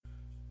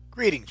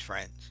Greetings,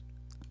 friends.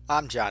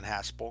 I'm John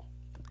Haspel.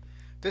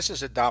 This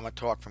is a Dhamma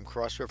talk from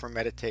Cross River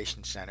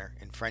Meditation Center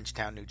in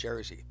Frenchtown, New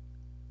Jersey.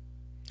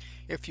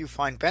 If you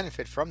find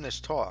benefit from this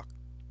talk,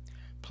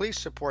 please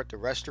support the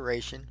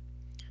restoration,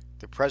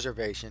 the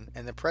preservation,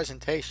 and the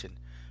presentation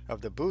of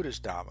the Buddha's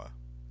Dhamma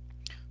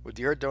with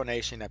your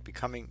donation at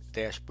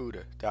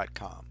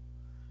becoming-buddha.com.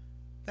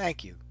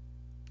 Thank you.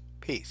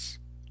 Peace.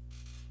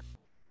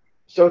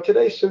 So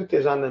today's sutta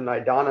is on the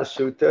Nidana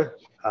Sutta.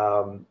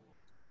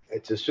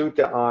 It's a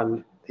sutta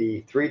on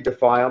the three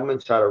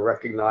defilements, how to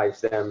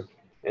recognize them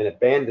and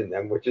abandon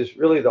them, which is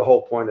really the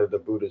whole point of the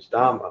Buddha's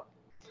Dhamma.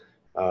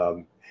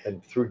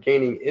 And through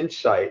gaining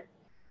insight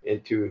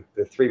into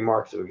the three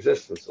marks of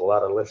existence, a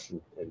lot of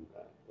listen in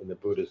the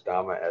Buddha's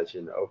Dhamma, as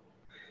you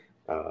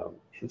know,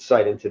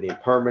 insight into the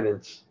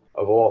impermanence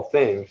of all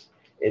things,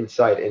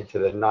 insight into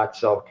the not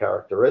self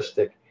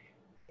characteristic,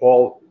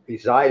 all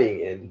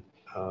residing in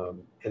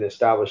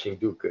establishing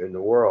dukkha in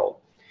the world.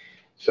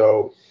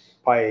 So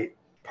by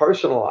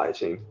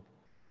personalizing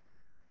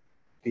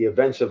the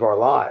events of our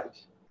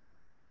lives,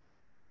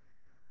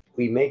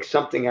 we make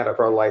something out of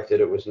our life that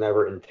it was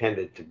never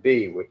intended to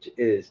be, which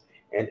is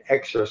an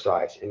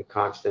exercise in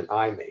constant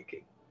eye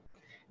making.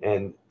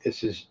 And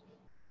this is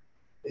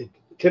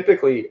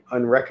typically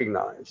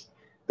unrecognized.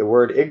 The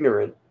word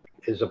ignorant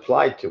is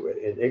applied to it,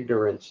 and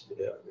ignorance,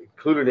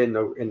 included in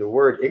the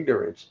word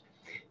ignorance,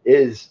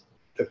 is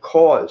the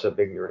cause of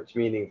ignorance,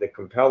 meaning the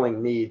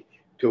compelling need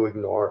to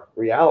ignore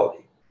reality.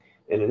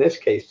 And in this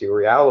case, the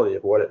reality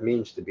of what it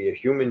means to be a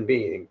human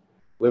being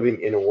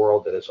living in a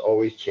world that is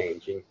always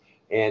changing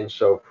and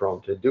so prone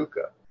to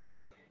dukkha.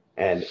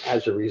 And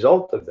as a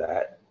result of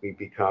that, we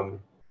become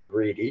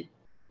greedy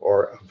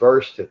or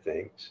averse to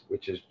things,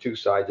 which is two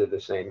sides of the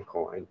same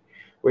coin,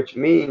 which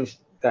means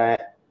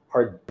that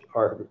our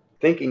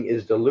thinking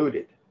is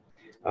diluted.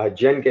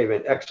 Jen gave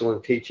an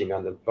excellent teaching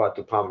on the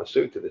Vatupama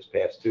Sutta this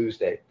past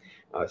Tuesday,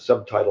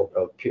 subtitled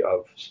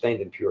of Stained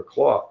in Pure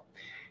Cloth.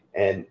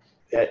 And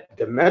that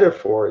the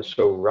metaphor is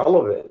so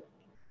relevant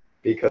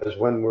because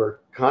when we're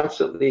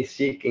constantly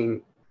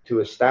seeking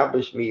to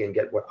establish me and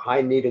get what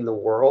I need in the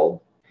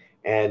world,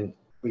 and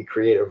we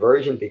create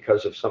aversion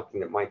because of something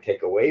that might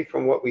take away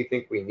from what we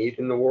think we need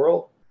in the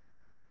world,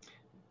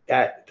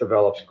 that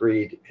develops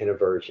greed and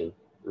aversion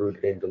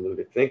rooted in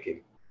deluded thinking.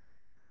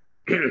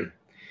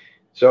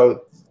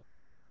 So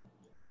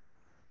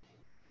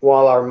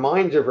while our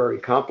minds are very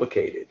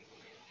complicated,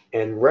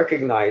 and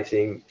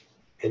recognizing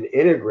and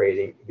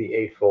integrating the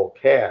Eightfold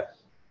Path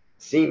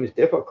seems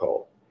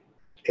difficult,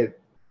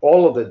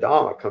 all of the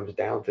Dhamma comes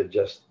down to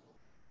just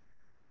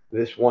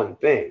this one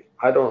thing.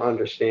 I don't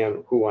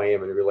understand who I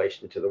am in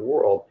relation to the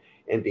world.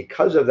 And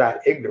because of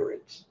that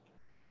ignorance,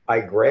 I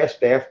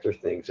grasp after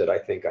things that I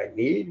think I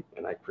need,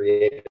 and I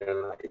create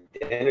an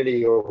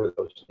identity over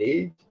those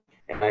needs.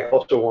 And I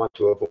also want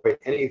to avoid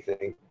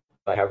anything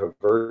I have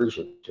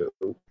aversion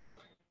to.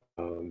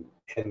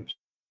 And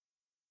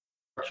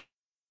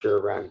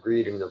around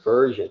greed and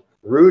aversion,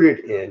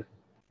 rooted in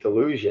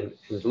delusion.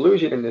 And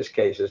delusion in this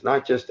case is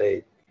not just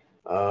a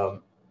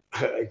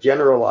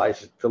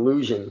generalized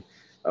delusion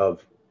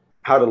of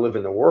how to live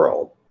in the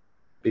world,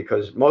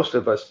 because most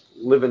of us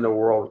live in the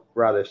world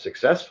rather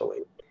successfully.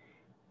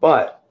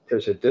 But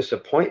there's a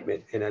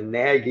disappointment and a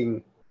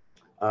nagging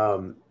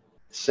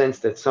sense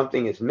that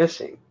something is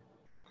missing.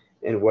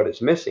 And what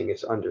is missing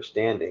is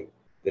understanding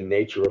the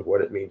nature of what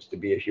it means to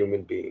be a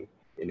human being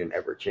in an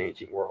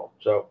ever-changing world.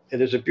 So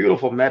there's a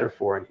beautiful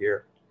metaphor in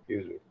here,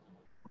 excuse me,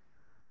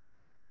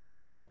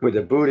 where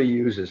the Buddha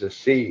uses a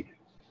seed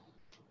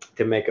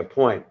to make a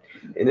point.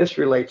 And this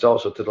relates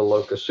also to the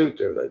Loka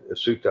Sutta, the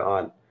sutta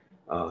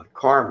on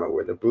karma,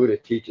 where the Buddha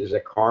teaches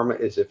that karma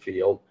is a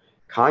field,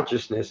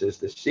 consciousness is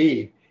the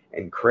seed,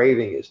 and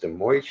craving is the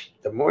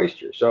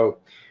moisture. So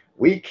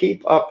we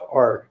keep up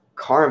our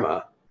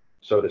karma,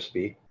 so to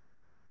speak.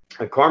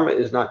 And karma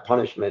is not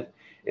punishment,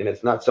 and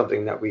it's not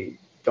something that we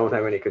don't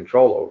have any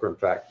control over. In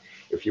fact,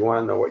 if you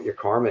want to know what your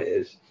karma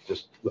is,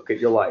 just look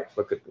at your life.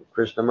 Look at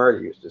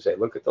Krishnamurti used to say,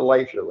 look at the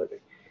life you're living.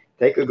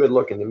 Take a good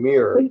look in the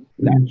mirror.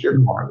 That's your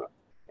karma.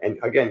 And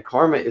again,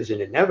 karma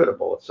isn't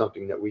inevitable. It's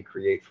something that we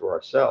create for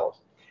ourselves.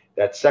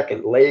 That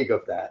second leg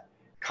of that,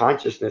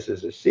 consciousness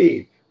is a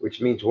seed,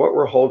 which means what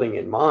we're holding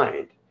in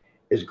mind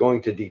is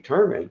going to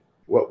determine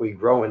what we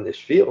grow in this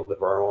field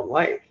of our own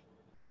life.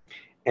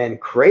 And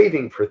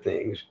craving for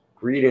things,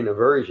 greed and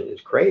aversion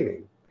is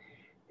craving,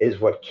 is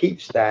what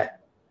keeps that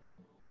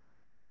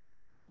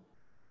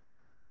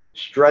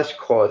stress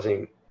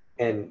causing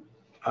and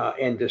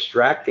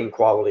distracting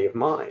quality of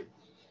mind.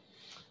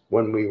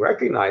 When we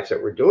recognize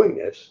that we're doing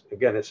this,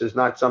 again, this is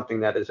not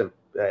something that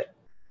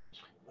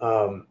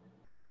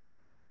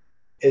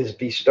is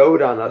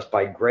bestowed on us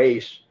by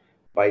grace,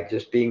 by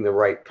just being the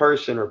right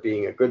person or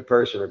being a good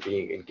person or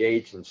being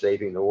engaged in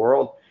saving the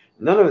world.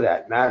 None of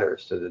that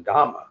matters to the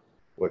Dhamma.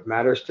 What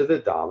matters to the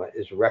Dhamma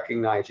is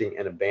recognizing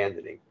and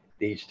abandoning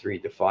these three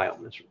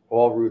defilements,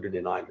 all rooted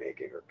in eye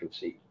making or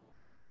conceit.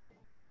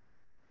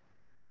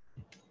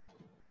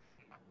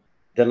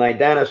 The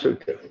Nidana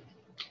Sutta.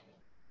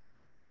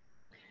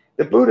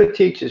 The Buddha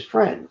teaches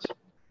friends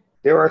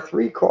there are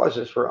three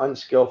causes for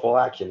unskillful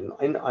action.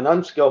 An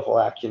unskillful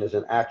action is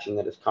an action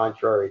that is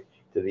contrary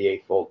to the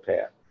Eightfold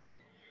Path.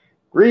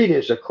 Greed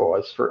is a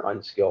cause for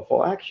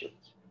unskillful actions.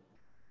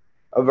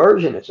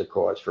 Aversion is a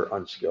cause for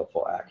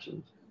unskillful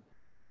actions.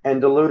 And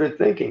deluded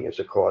thinking is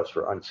a cause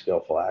for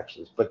unskillful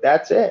actions. But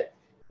that's it.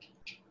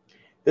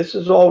 This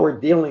is all we're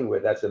dealing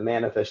with as a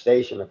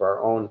manifestation of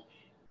our own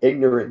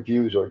ignorant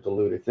views or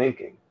deluded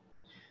thinking.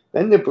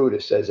 Then the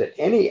Buddha says that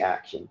any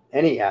action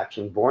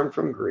born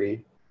from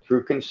greed,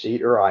 through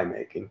conceit or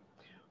eye-making,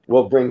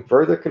 will bring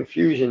further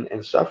confusion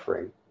and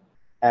suffering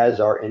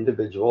as our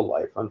individual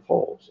life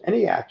unfolds.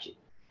 Any action.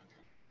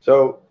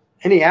 So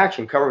any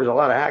action covers a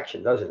lot of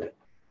action, doesn't it?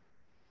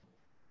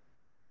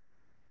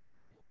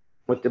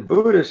 What the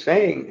Buddha is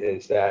saying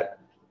is that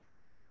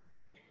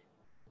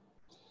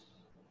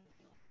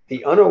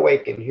the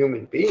unawakened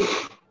human being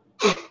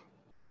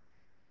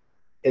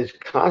is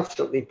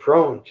constantly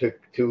prone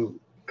to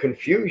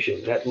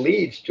confusion that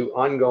leads to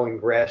ongoing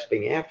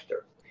grasping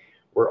after.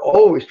 We're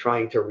always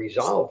trying to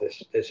resolve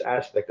this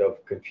aspect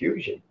of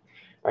confusion.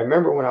 I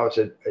remember when I was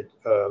a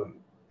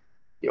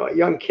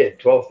young kid,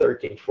 12,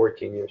 13,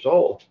 14 years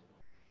old,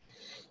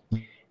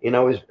 and I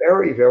was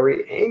very,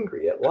 very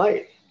angry at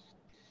life.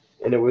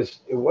 And it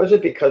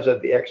wasn't because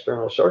of the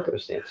external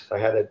circumstances. I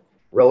had a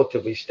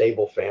relatively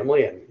stable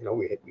family, and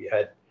we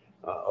had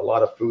a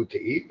lot of food to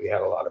eat. We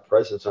had a lot of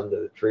presents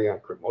under the tree on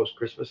most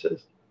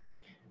Christmases.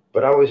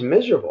 But I was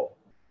miserable.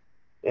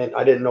 And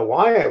I didn't know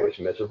why I was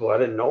miserable. I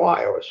didn't know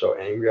why I was so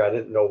angry. I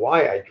didn't know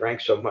why I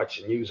drank so much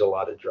and used a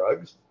lot of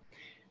drugs.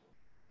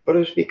 But it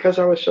was because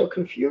I was so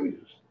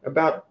confused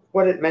about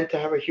what it meant to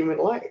have a human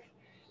life.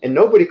 And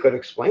nobody could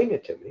explain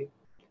it to me.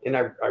 And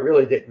I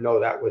really didn't know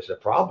that was the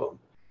problem.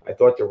 I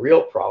thought the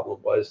real problem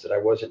was that I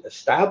wasn't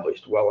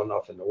established well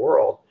enough in the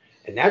world.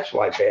 And that's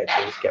why bad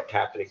things kept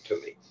happening to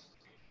me.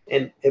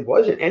 And it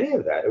wasn't any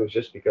of that. It was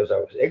just because I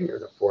was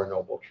ignorant of Four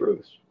Noble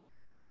Truths.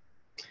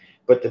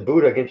 But the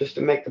Buddha, again, just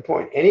to make the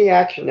point, any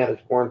action that is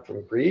born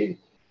from greed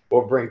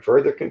will bring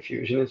further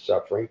confusion and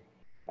suffering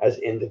as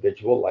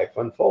individual life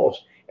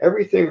unfolds.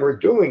 Everything we're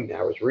doing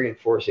now is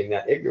reinforcing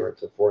that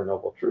ignorance of Four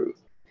Noble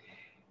Truths.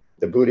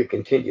 The Buddha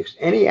continues,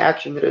 any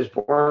action that is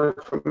born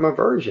from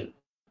aversion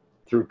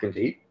through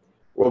conceit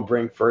will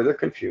bring further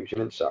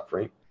confusion and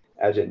suffering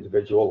as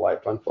individual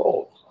life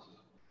unfolds.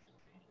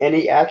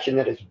 Any action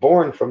that is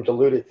born from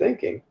deluded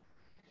thinking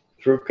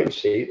through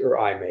conceit or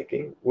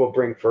eye-making will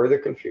bring further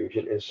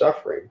confusion and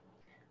suffering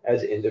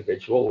as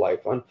individual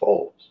life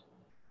unfolds.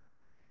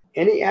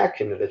 Any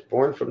action that is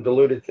born from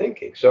deluded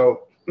thinking.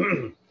 So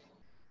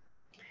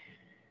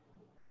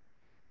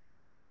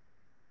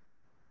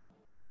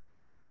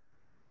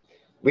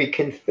we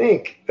can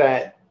think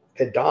that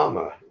the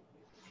Dhamma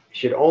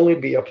should only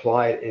be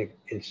applied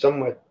in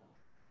somewhat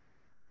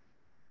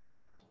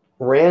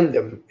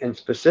random and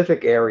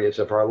specific areas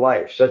of our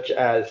life, such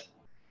as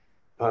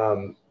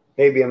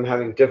maybe I'm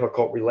having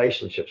difficult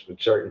relationships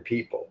with certain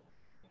people.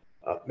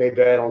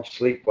 Maybe I don't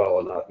sleep well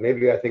enough.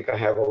 Maybe I think I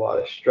have a lot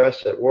of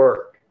stress at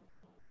work.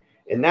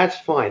 And that's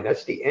fine.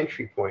 That's the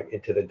entry point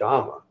into the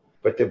Dhamma.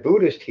 But the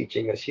Buddha is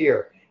teaching us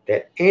here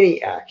that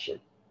any action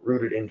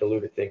rooted in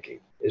deluded thinking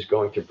is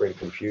going to bring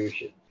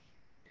confusion.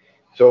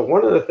 So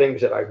one of the things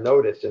that I've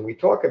noticed, and we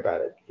talk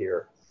about it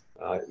here,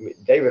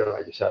 David and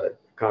I just had a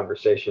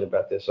conversation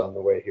about this on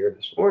the way here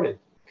this morning,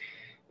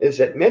 is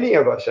that many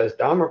of us as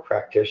Dhamma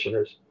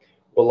practitioners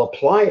will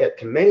apply it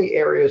to many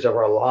areas of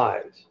our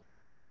lives.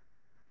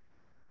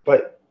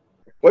 But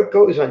what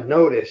goes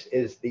unnoticed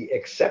is the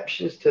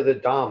exceptions to the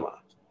Dhamma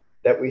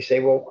that we say,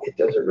 well, it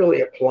doesn't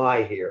really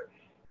apply here.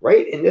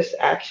 Right in this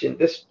action,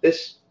 this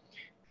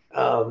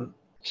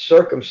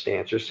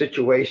circumstance or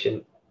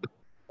situation,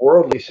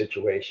 worldly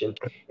situation,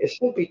 is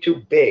simply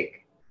too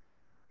big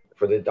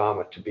for the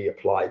Dhamma to be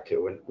applied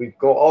to. And we've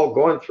all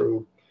gone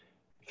through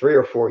 3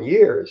 or 4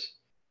 years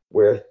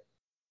where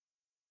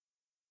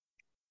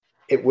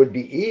it would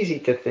be easy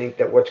to think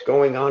that what's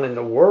going on in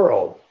the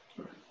world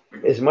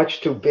is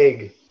much too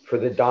big for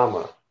the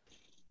Dhamma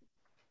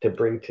to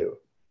bring to.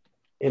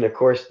 And of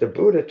course, the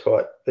Buddha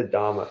taught the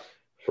Dhamma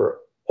for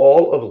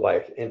all of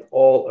life and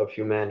all of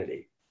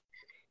humanity.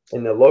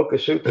 In the Loka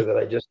Sutta that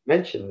I just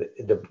mentioned,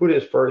 the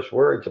Buddha's first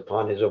words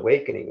upon his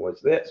awakening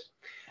was this: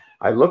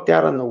 I looked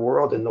out on the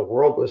world, and the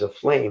world was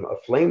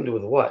aflamed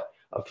with what?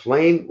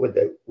 Aflame with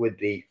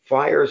the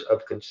fires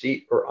of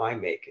conceit or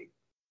eye-making.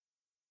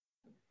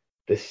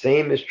 The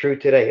same is true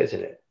today,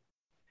 isn't it?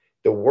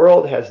 The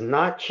world has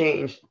not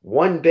changed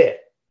one bit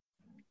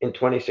in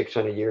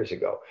 2,600 years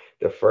ago.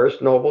 The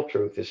first noble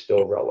truth is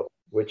still relevant,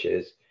 which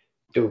is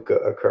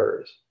dukkha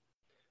occurs.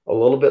 A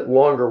little bit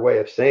longer way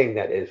of saying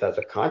that is, as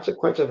a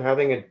consequence of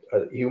having a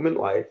human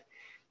life,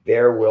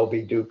 there will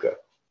be dukkha.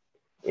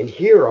 And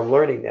here I'm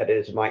learning that it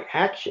is my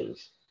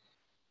actions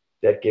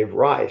that give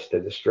rise to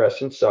the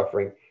stress and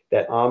suffering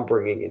that I'm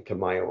bringing into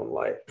my own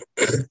life.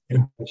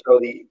 And so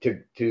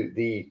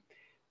the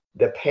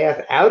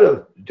path out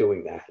of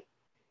doing that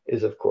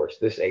is, of course,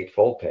 this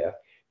Eightfold Path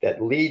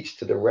that leads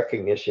to the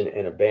recognition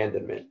and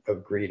abandonment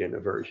of greed and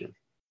aversion.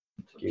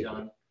 So,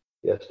 John,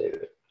 Yes,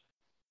 David.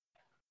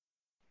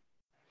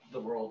 the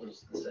world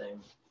is the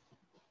same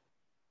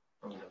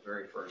from the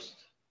very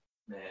first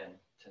man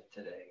to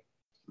today.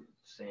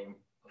 Same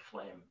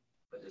flame,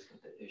 but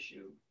isn't the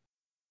issue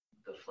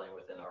the flame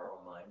within our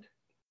own mind?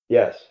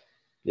 Yes.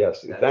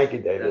 Yes. Thank you,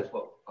 David. That's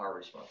what our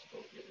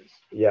responsibility is.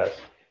 Yes.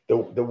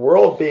 The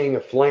world being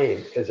a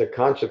flame is a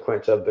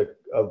consequence of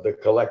the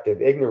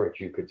collective ignorance,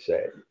 you could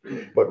say.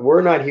 But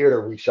we're not here to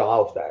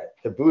resolve that.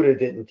 The Buddha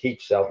didn't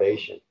teach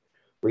salvation.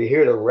 We're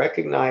here to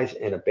recognize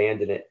and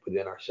abandon it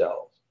within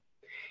ourselves.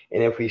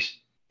 And if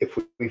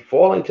we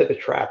fall into the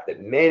trap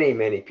that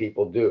many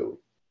people do,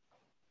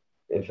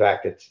 in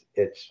fact,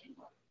 it's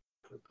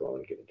I'm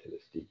going to get into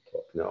this deep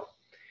talk. No.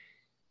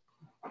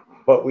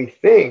 But we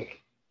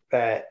think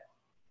that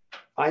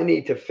I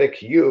need to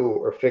fix you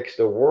or fix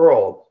the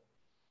world.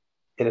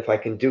 And if I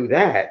can do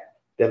that,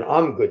 then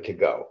I'm good to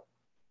go.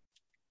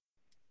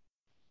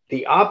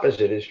 The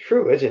opposite is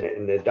true, isn't it?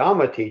 And the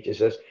Dhamma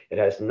teaches us it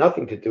has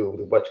nothing to do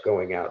with what's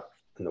going out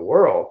in the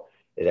world.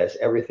 It has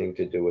everything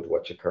to do with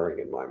what's occurring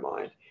in my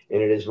mind. And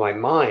it is my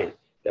mind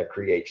that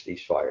creates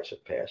these fires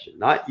of passion,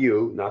 not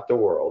you, not the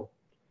world.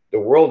 The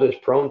world is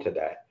prone to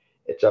that.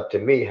 It's up to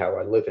me how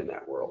I live in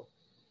that world.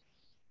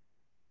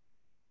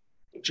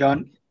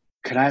 John,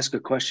 can I ask a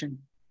question?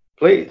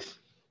 Please.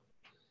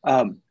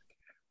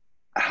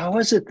 How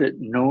is it that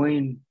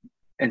knowing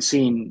and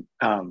seeing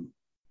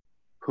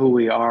who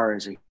we are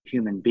as a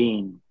human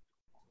being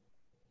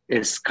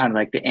is kind of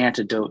like the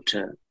antidote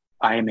to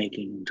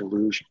eye-making and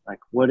delusion? Like,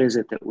 what is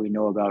it that we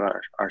know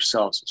about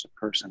ourselves as a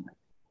person?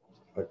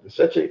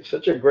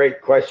 Such a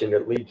great question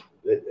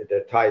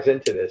that ties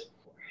into this.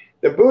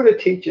 The Buddha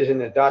teaches in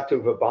the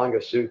Dhatu Vibhanga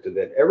Sutta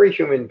that every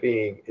human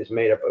being is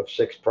made up of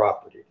six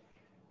properties,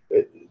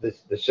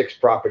 the six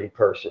property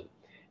person.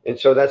 And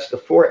so that's the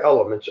four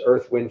elements,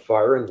 earth, wind,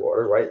 fire, and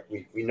water, right?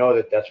 We know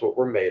that that's what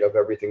we're made of.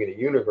 Everything in the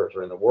universe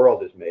or in the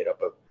world is made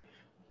up of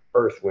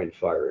earth, wind,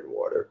 fire, and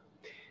water.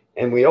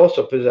 And we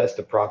also possess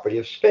the property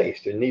of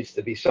space. There needs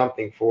to be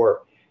something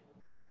for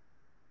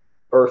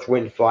earth,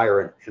 wind,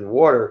 fire, and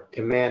water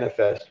to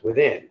manifest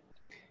within.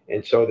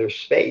 And so there's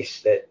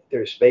space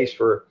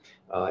for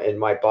in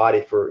my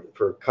body for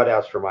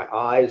cutouts for my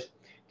eyes.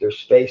 There's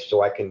space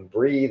so I can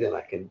breathe and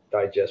I can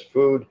digest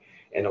food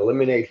and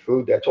eliminate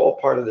food. That's all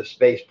part of the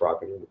space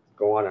property. We'll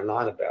go on and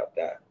on about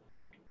that.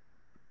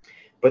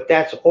 But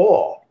that's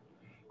all.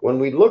 When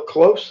we look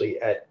closely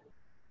at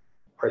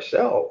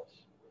ourselves,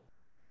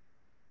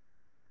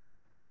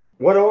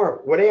 what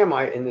am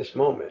I in this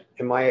moment?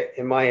 Am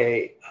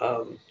I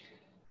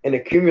an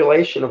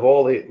accumulation of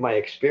all my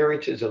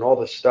experiences and all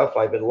the stuff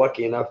I've been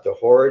lucky enough to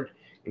hoard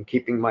and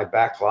keeping my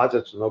back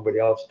closet so nobody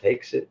else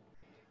takes it?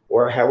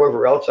 Or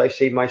however else I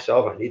see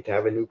myself, I need to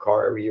have a new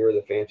car every year,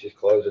 the fanciest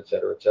clothes, et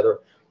cetera,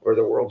 or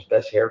the world's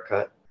best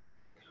haircut.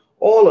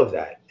 All of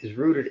that is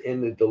rooted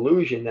in the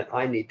delusion that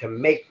I need to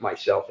make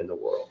myself in the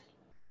world.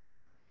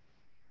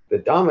 The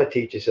Dhamma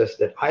teaches us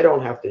that I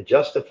don't have to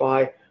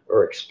justify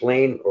or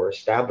explain or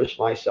establish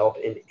myself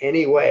in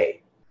any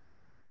way.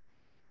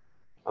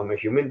 I'm a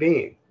human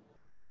being.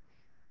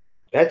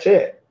 That's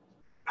it.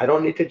 I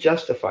don't need to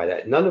justify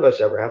that. None of us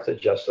ever have to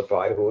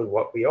justify who and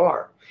what we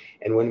are.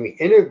 And when we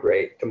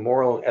integrate the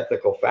moral and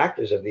ethical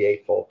factors of the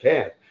Eightfold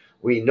Path,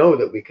 we know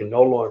that we can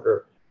no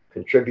longer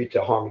contribute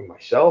to harming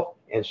myself,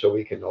 and so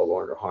we can no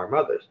longer harm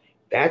others.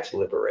 That's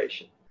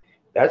liberation.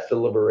 That's the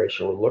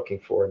liberation we're looking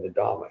for in the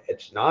Dhamma.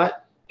 It's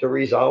not to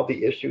resolve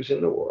the issues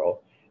in the world.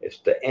 It's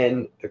to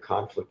end the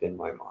conflict in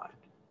my mind.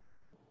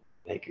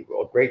 Thank you.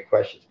 Well, great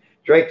questions.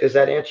 Drake, does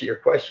that answer your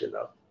question,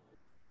 though?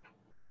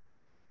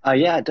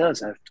 Yeah, it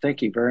does.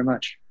 Thank you very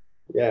much.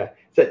 Yeah,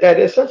 so that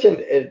is such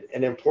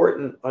an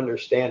important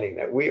understanding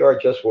that we are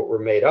just what we're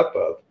made up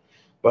of,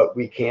 but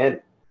we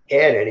can't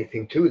add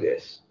anything to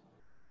this,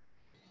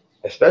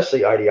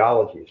 especially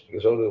ideologies,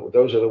 because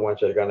those are the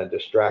ones that are going to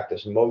distract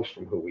us most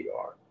from who we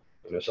are.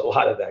 And there's a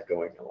lot of that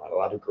going on, a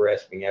lot of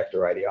grasping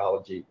after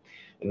ideology.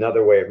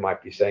 Another way it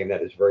might be saying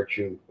that is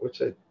virtue.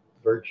 What's a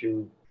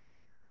virtue?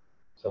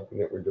 Something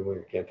that we're doing.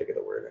 I can't think of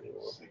the word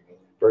anymore.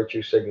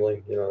 Virtue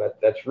signaling. You know,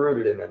 that's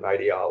rooted in an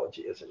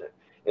ideology, isn't it?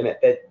 And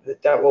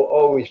that will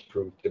always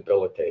prove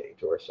debilitating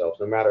to ourselves,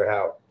 no matter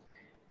how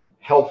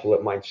helpful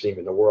it might seem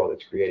in the world.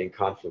 It's creating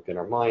conflict in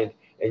our mind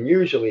and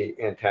usually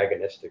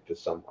antagonistic to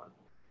someone.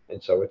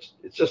 And so it's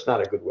just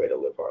not a good way to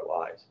live our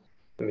lives.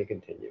 Let me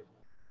continue.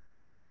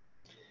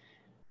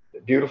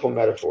 The beautiful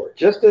metaphor.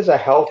 Just as a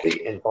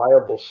healthy and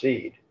viable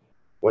seed,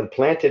 when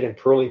planted in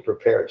poorly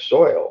prepared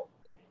soil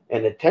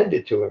and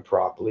attended to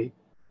improperly,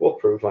 will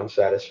prove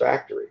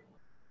unsatisfactory.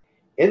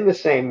 In the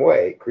same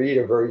way, greed,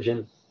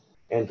 aversion,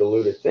 and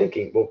deluded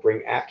thinking will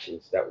bring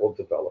actions that will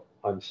develop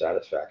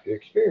unsatisfactory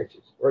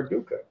experiences or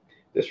dukkha.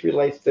 This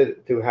relates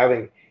to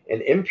having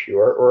an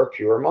impure or a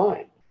pure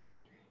mind.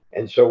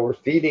 And so we're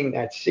feeding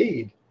that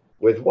seed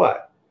with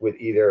what? With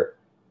either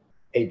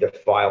a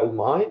defiled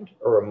mind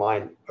or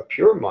a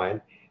pure mind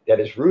that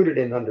is rooted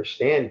in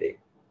understanding.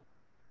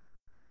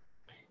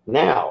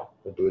 Now,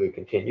 the Buddha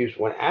continues,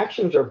 when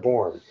actions are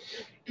born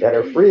that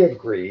are free of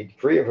greed,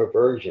 free of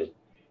aversion,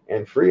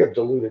 and free of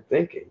deluded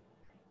thinking,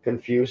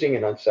 confusing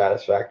and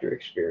unsatisfactory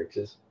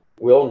experiences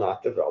will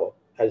not develop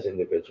as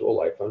individual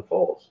life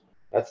unfolds.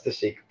 That's the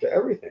secret to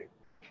everything.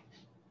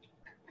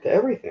 To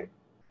everything.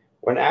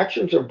 When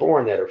actions are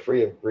born that are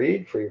free of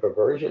greed, free of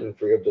aversion, and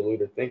free of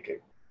deluded thinking,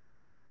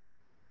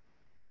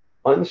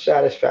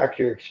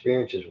 unsatisfactory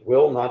experiences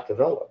will not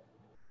develop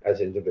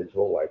as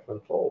individual life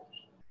unfolds.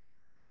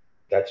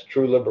 That's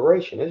true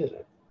liberation, isn't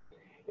it?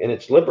 And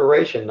it's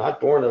liberation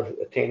not born of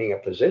attaining a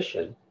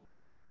position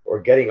or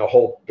getting a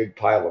whole big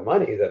pile of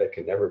money that it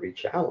can never be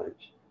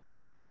challenged.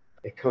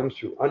 It comes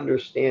through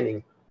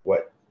understanding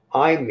what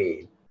I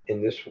mean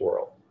in this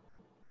world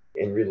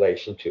in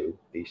relation to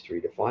these three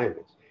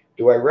definements.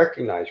 Do I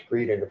recognize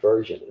greed and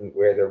aversion and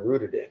where they're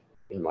rooted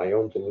in my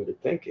own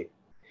deluded thinking?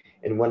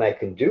 And when I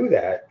can do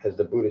that, as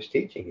the Buddha's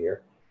teaching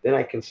here, then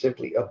I can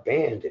simply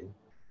abandon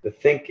the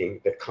thinking,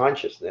 the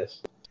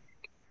consciousness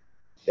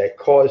that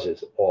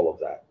causes all of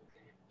that.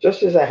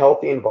 Just as a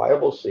healthy and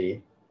viable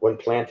seed, when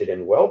planted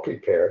in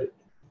well-prepared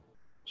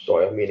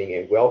soil, meaning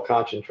a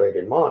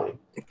well-concentrated mind,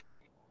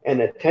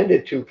 and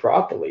attended to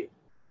properly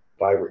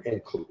by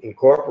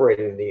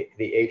incorporating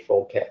the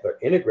Eightfold Path or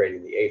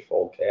integrating the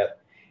Eightfold Path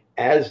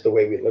as the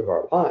way we live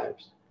our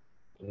lives.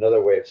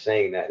 Another way of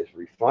saying that is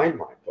refined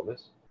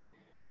mindfulness.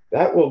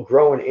 That will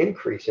grow and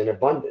increase in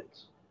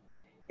abundance.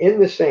 In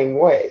the same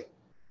way,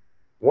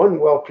 one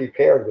well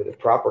prepared with the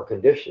proper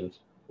conditions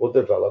will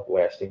develop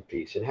lasting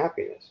peace and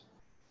happiness.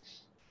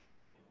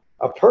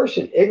 A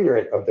person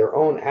ignorant of their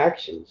own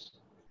actions,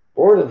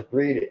 born of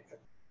greed,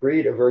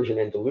 aversion,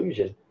 and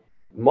delusion,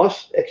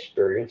 must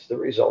experience the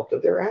result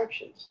of their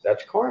actions.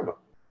 That's karma.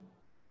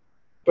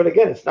 But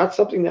again, it's not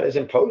something that is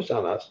imposed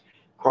on us.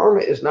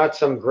 Karma is not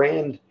some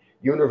grand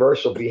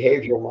universal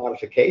behavioral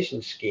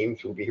modification scheme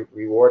through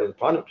reward and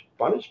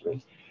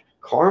punishment.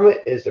 Karma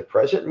is the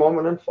present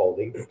moment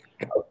unfolding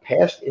of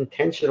past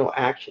intentional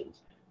actions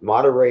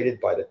moderated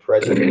by the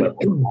present level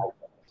of mindfulness.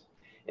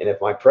 And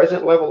if my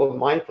present level of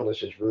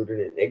mindfulness is rooted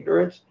in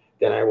ignorance,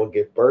 then I will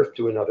give birth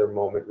to another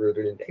moment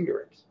rooted in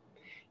ignorance.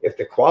 If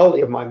the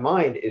quality of my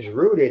mind is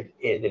rooted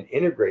in and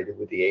integrated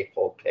with the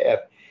Eightfold Path,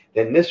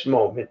 then this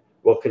moment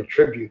will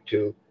contribute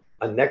to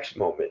a next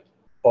moment,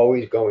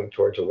 always going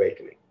towards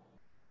awakening,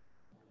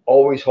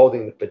 always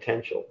holding the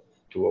potential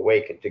to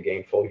awaken, to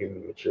gain full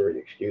human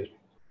maturity,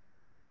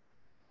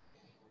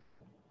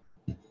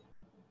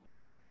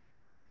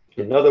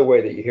 Another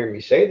way that you hear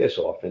me say this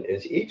often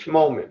is each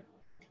moment,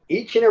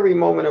 each and every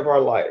moment of our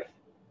life,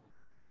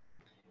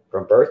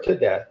 from birth to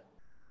death,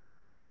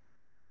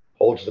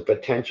 holds the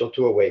potential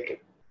to awaken.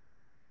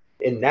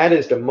 And that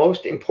is the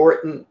most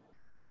important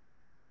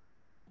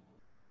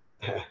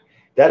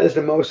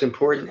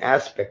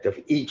aspect of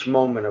each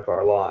moment of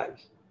our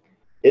lives.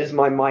 Is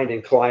my mind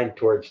inclined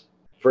towards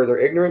further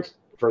ignorance,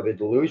 further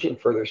delusion,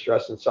 further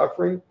stress and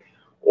suffering?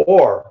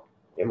 Or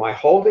am I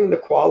holding the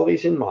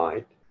qualities in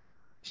mind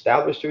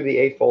established through the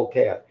Eightfold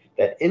Path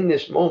that in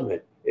this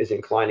moment is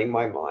inclining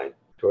my mind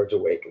towards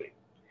awakening?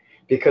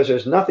 Because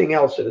there's nothing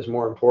else that is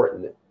more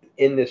important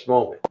in this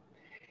moment.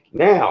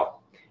 Now,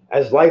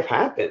 as life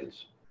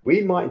happens,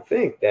 we might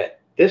think that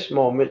this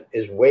moment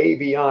is way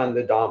beyond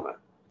the Dhamma.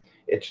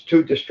 It's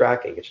too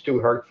distracting. It's too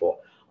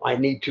hurtful. I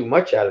need too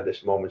much out of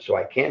this moment, so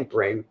I can't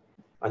bring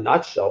a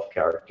not self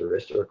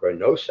characteristic or a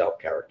no self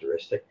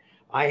characteristic.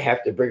 I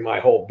have to bring my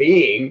whole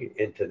being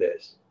into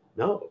this.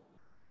 No.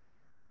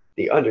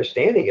 The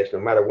understanding is no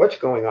matter what's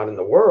going on in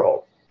the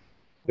world,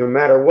 no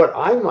matter what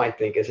I might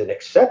think is an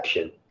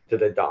exception to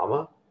the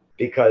Dhamma,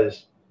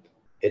 because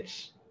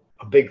it's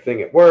a big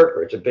thing at work,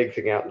 or it's a big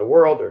thing out in the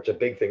world, or it's a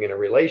big thing in a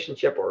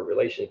relationship, or a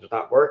relationship is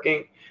not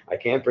working, I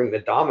can't bring the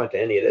Dhamma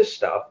to any of this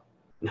stuff.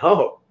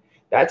 No,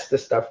 that's the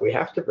stuff we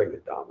have to bring the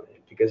Dhamma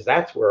in, because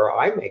that's where our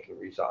I-making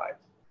resides.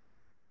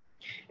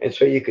 And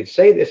so you could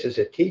say this is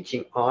a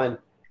teaching on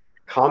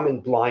common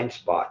blind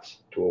spots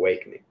to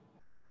awakening.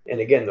 And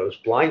again, those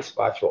blind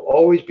spots will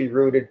always be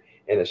rooted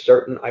in a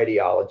certain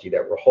ideology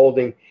that we're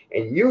holding.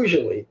 And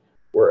usually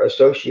we're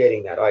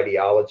associating that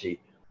ideology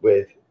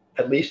with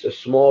at least a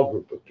small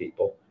group of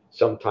people,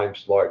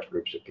 sometimes large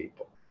groups of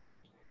people.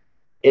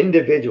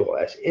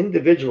 As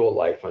individual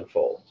life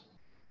unfolds,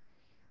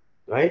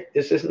 right?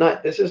 This is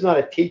not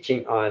a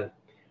teaching on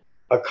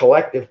a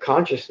collective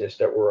consciousness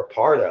that we're a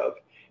part of,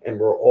 and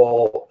we're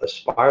all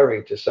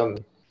aspiring to some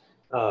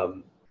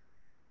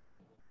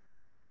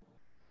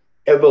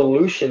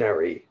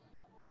evolutionary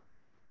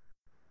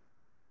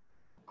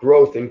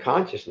growth in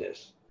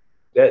consciousness.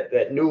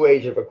 That new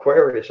age of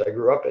Aquarius, I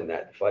grew up in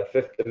that,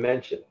 fifth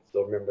dimension.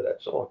 Still remember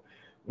that song.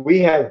 We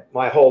have,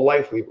 my whole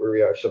life, we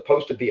are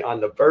supposed to be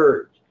on the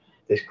verge,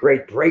 this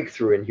great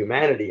breakthrough in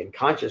humanity and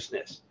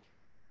consciousness.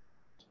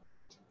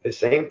 The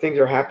same things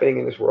are happening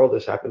in this world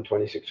as happened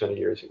 2,600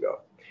 years ago.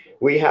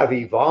 We have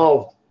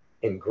evolved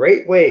in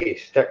great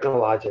ways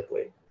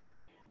technologically,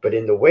 but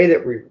in the way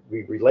that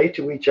we relate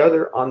to each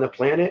other on the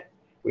planet,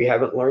 we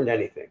haven't learned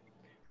anything.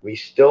 We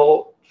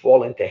still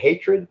fall into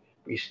hatred.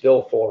 We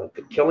still fall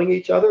into killing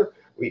each other.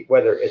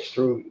 Whether it's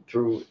through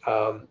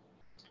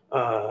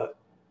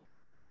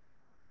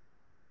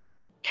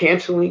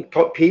canceling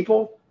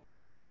people,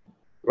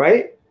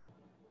 right?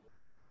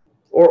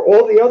 Or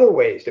all the other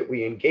ways that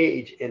we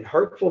engage in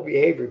hurtful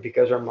behavior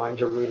because our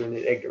minds are rooted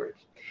in ignorance.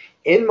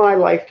 In my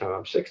lifetime,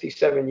 I'm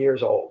 67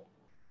 years old.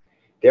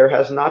 There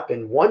has not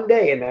been one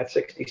day in that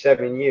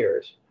 67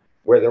 years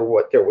where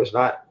there was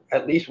not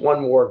at least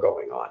one war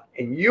going on.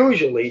 And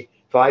usually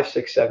 5,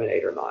 6, 7,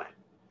 8, or 9.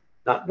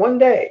 Not one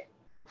day.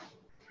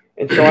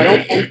 And so I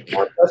don't think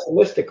I'm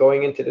pessimistic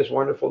going into this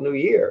wonderful new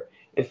year.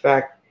 In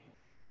fact,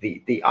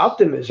 the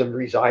optimism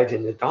resides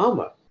in the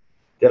Dhamma,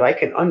 that I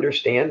can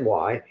understand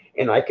why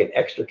and I can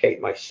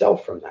extricate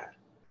myself from that,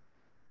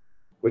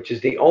 which is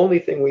the only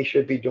thing we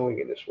should be doing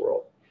in this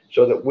world,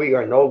 so that we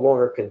are no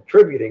longer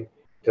contributing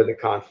to the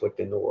conflict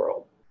in the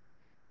world.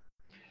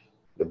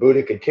 The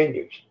Buddha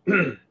continues,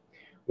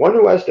 one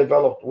who has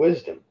developed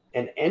wisdom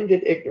and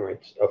ended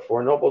ignorance of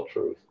Four Noble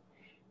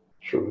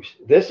Truths,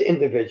 this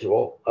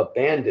individual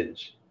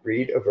abandons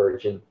greed,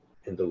 aversion,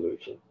 and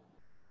delusion.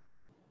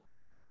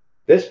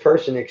 This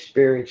person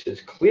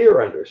experiences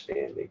clear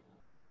understanding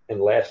and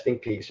lasting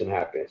peace and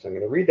happiness. I'm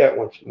going to read that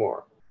once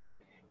more,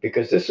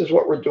 because this is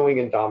what we're doing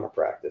in Dhamma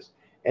practice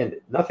and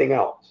nothing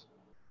else.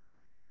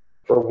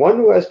 For one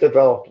who has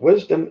developed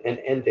wisdom and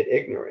ended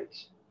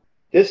ignorance,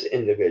 this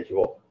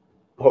individual,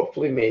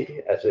 hopefully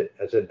me as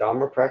a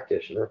Dhamma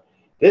practitioner,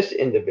 this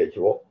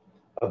individual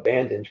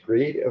abandons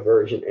greed,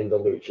 aversion, and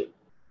delusion.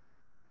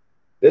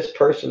 This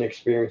person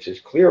experiences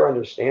clear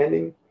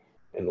understanding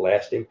and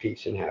lasting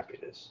peace and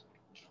happiness.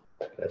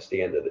 That's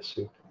the end of the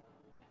sutta.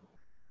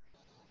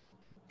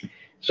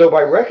 So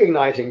by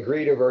recognizing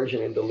greed,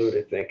 aversion, and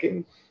deluded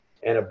thinking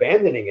and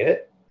abandoning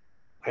it,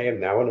 I am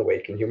now an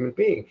awakened human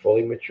being,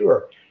 fully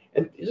mature.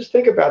 And just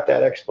think about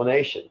that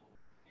explanation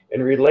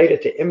and relate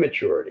it to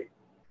immaturity.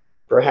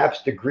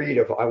 Perhaps the greed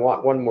of, I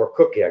want one more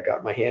cookie. I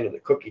got my hand in the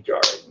cookie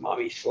jar and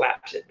mommy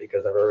slaps it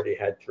because I've already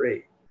had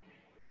 3.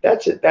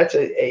 That's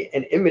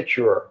an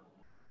immature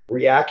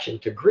reaction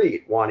to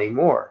greed, wanting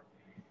more.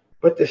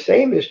 But the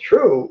same is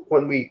true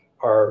when we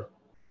are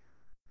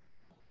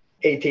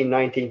 18,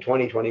 19,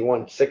 20,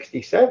 21,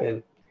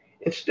 67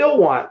 and still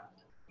want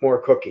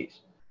more cookies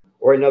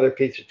or another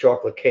piece of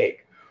chocolate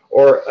cake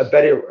or a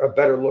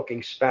better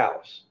looking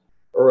spouse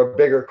or a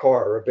bigger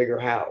car or a bigger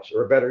house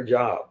or a better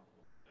job.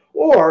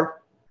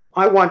 Or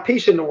I want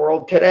peace in the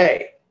world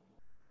today.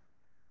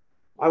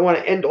 I want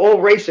to end all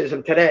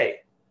racism today.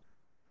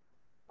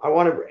 I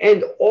want to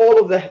end all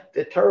of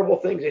the terrible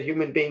things that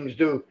human beings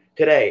do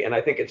today. And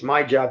I think it's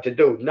my job to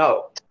do.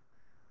 No.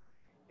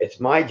 It's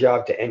my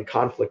job to end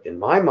conflict in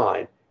my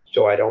mind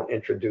so I don't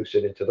introduce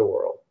it into the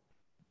world.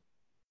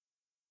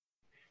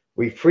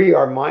 We free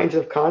our minds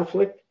of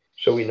conflict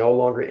so we no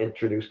longer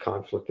introduce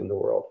conflict in the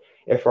world.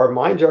 If our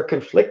minds are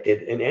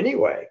conflicted in any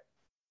way,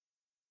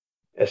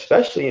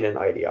 especially in an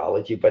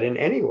ideology, but in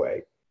any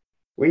way,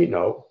 we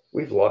know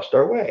we've lost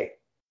our way.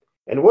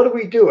 And what do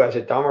we do as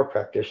a Dhamma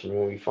practitioner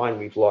when we find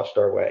we've lost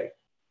our way?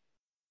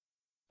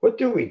 What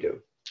do we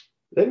do?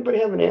 Does anybody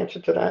have an answer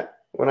to that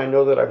when I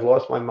know that I've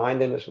lost my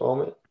mind in this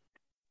moment?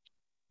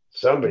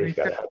 Somebody's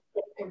got to have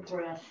a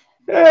breath.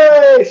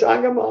 Hey,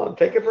 Sangamon,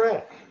 take a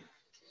breath.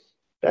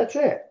 That's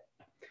it.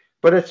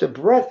 But it's a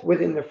breath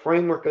within the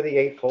framework of the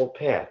Eightfold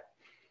Path.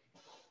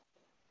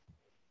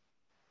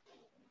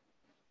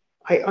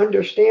 I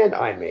understand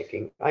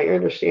I-making. I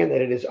understand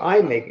that it is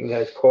I-making that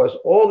has caused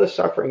all the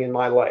suffering in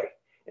my life.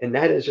 And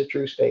that is a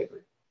true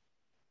statement.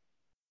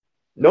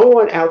 No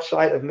one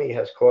outside of me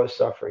has caused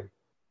suffering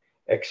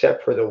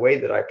except for the way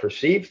that I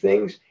perceive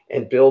things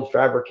and build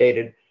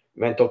fabricated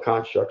mental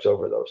constructs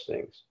over those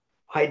things.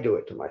 I do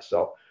it to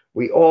myself.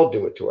 We all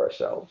do it to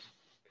ourselves.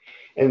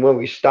 And when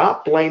we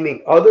stop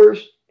blaming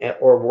others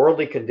or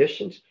worldly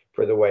conditions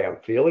for the way I'm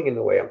feeling and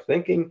the way I'm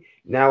thinking,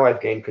 now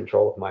I've gained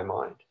control of my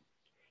mind.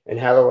 And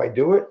how do I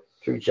do it?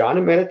 Through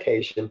jhana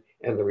meditation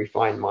and the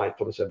refined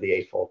mindfulness of the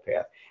Eightfold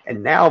Path.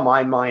 And now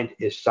my mind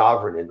is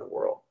sovereign in the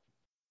world.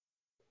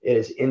 It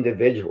is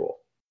individual,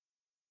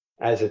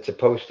 as it's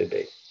supposed to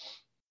be.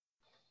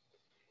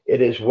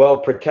 It is well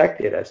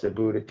protected, as the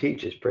Buddha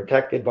teaches.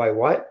 Protected by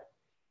what?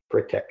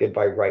 Protected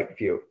by right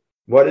view.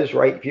 What is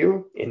right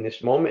view? In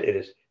this moment, it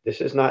is, this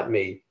is not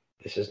me.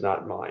 This is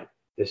not mine.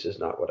 This is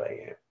not what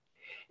I am.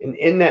 And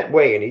in that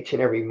way, in each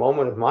and every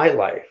moment of my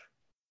life,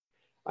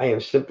 I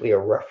am simply a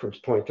reference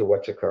point to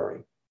what's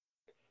occurring.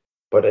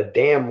 But a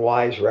damn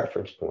wise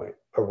reference point.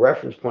 A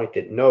reference point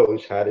that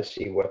knows how to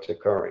see what's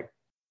occurring.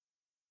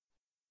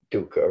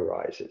 Dukkha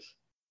arises.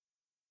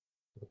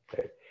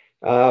 Okay.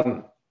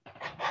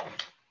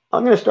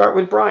 I'm going to start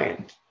with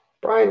Brian.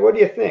 Brian, what do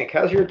you think?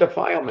 How's your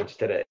defilements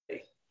today?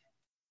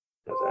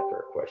 How's that for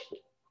a question?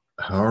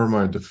 How are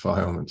my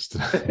defilements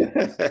today?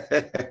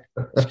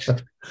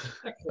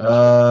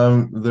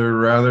 They're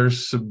rather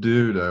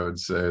subdued, I would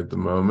say, at the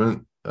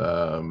moment.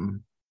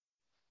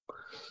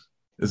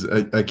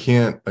 I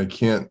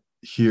can't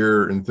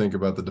hear and think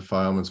about the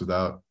defilements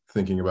without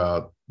thinking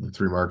about the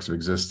 3 marks of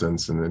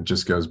existence, and it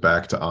just goes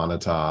back to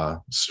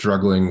anatta,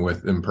 struggling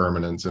with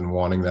impermanence and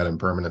wanting that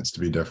impermanence to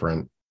be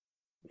different.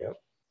 Yep.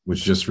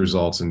 Which just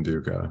results in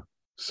dukkha.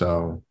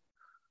 So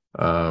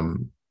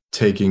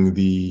taking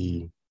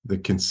the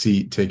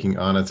conceit, taking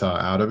anatta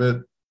out of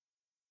it,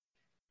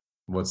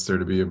 what's there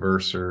to be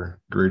averse or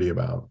greedy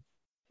about?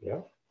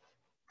 Yeah.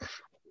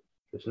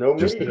 There's no me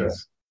Just here.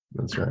 is.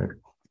 That's right.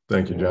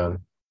 Thank you, John.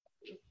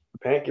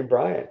 Thank you,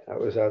 Brian. That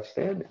was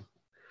outstanding.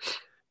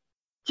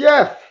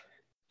 Jeff.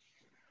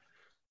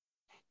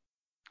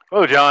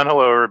 Hello, John.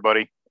 Hello,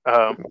 everybody.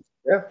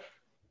 Jeff.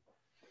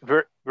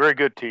 Very, very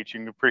good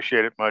teaching.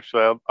 Appreciate it much.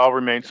 I'll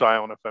remain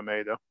silent if I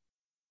may, though.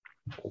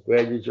 I'm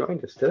glad you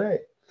joined us today.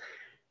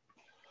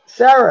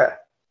 Sarah.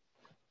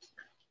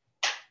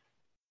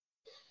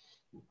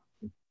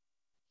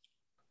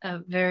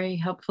 Very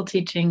helpful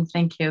teaching.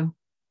 Thank you.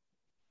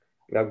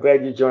 I'm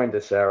glad you joined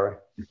us, Sarah.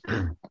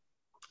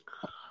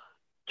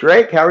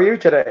 Drake, how are you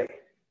today?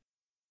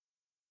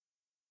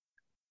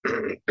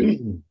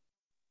 Good,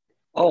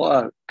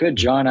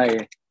 John.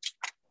 I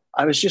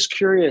was just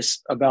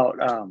curious about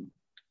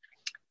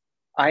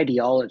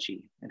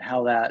ideology and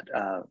how that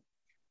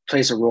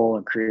plays a role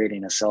in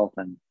creating a self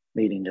and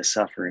leading to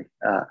suffering.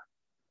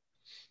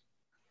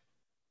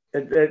 What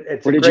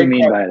did you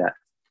mean by that?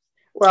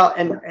 Well,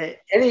 and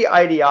any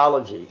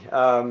ideology,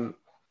 trying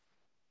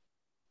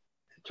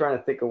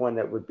to think of one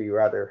that would be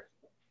rather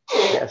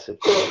passive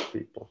to most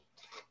people.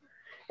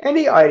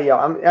 Any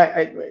ideology,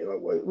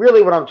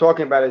 really what I'm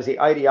talking about is the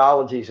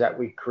ideologies that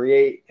we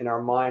create in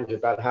our minds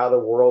about how the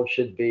world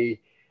should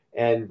be,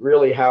 and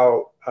really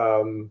how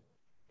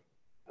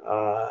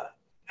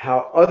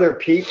other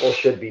people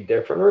should be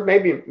different, or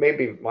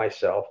maybe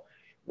myself.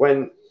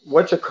 When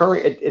what's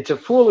occurring, it's a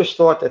foolish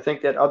thought to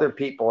think that other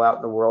people out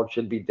in the world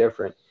should be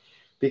different.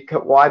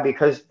 Why?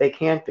 Because they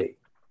can't be.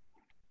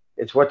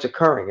 It's what's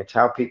occurring. It's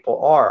how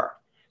people are.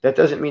 That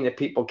doesn't mean that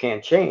people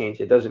can't change.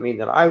 It doesn't mean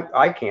that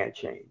I can't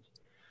change.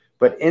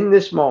 But in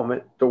this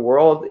moment, the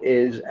world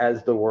is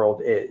as the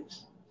world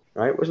is,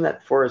 right? Wasn't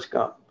that Forrest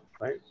Gump,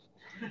 right?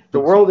 The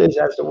world is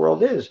as the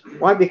world is.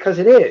 Why? Because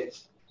it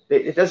is.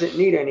 It doesn't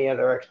need any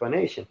other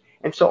explanation.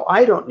 And so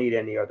I don't need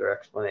any other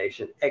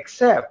explanation,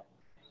 except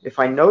if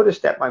I notice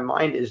that my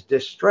mind is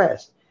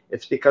distressed,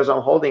 it's because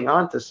I'm holding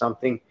on to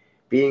something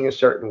being a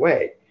certain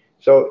way.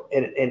 So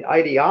an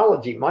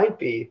ideology might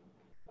be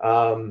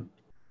an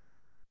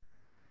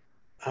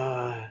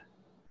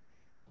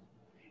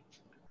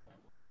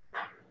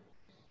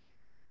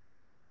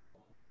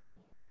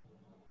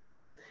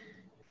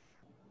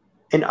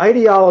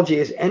ideology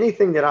is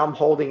anything that I'm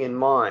holding in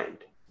mind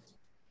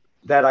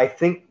that I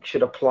think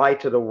should apply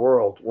to the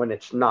world when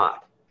it's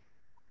not.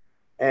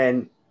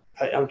 And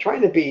I'm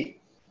trying to be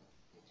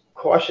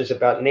cautious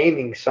about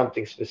naming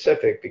something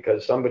specific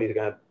because somebody's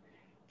going to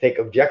take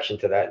objection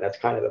to that, and that's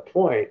kind of the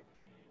point.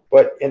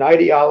 But an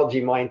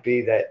ideology might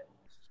be that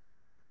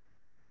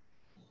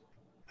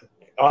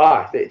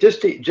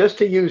just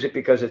to use it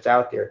because it's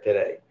out there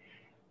today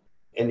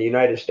in the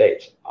United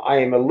States. I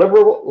am a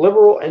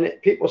liberal, and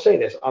people say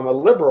this, I'm a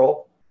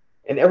liberal,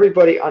 and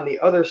everybody on the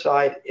other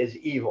side is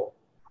evil.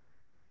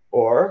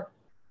 Or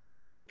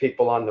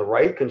people on the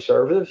right,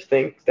 conservatives,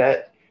 think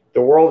that the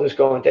world is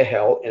going to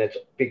hell, and it's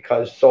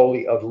because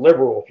solely of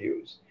liberal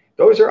views.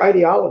 Those are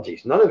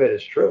ideologies. None of it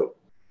is true.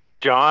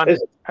 John?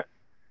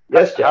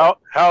 Yes, John.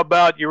 How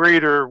about you're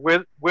either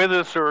with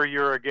us or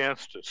you're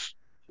against us?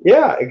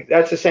 Yeah,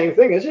 that's the same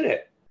thing, isn't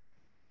it?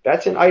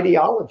 That's an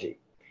ideology.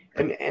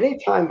 And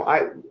anytime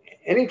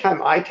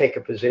I take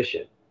a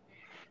position,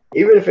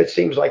 even if it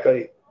seems like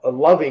a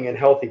loving and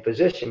healthy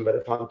position, but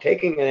if I'm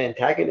taking an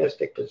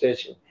antagonistic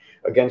position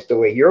against the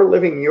way you're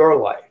living your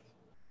life,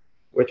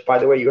 which, by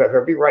the way, you have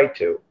every right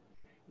to,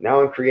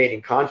 now I'm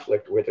creating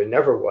conflict where there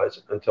never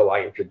was until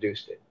I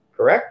introduced it.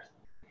 Correct?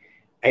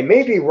 I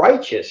may be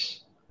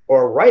righteous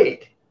or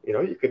right. You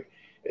know, you could,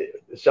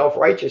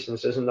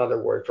 self-righteousness is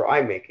another word for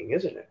I-making,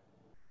 isn't it?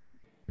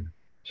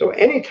 So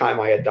anytime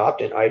I adopt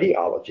an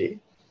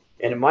ideology,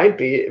 and it might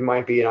be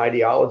an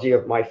ideology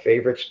of my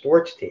favorite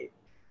sports team,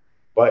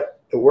 but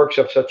it works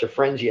up such a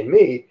frenzy in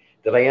me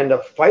that I end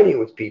up fighting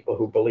with people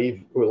who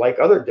like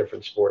other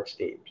different sports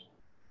teams.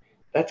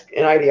 That's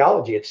an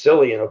ideology. It's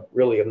silly and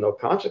really of no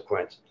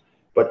consequence,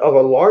 but of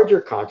a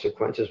larger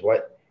consequence is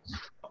what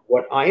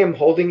I am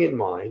holding in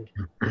mind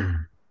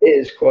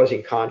is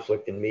causing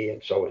conflict in me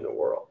and so in the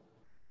world.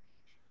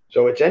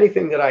 So it's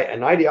anything that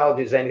an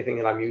ideology is anything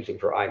that I'm using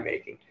for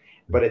I-making,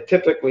 but it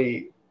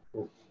typically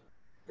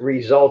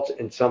results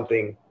in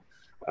something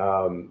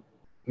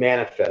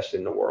manifest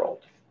in the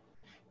world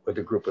with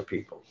a group of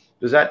people.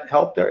 Does that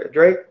help,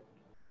 Drake?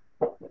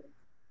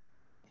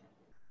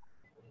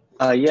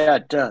 Yeah,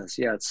 it does.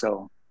 Yeah,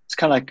 so it's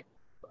kind of like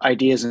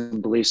ideas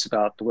and beliefs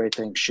about the way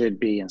things should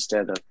be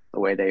instead of the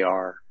way they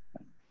are.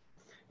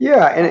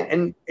 Yeah,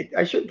 and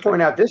I should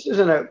point out this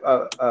isn't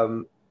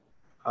a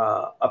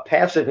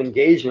passive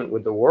engagement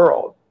with the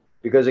world,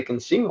 because it can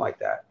seem like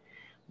that.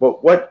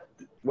 But what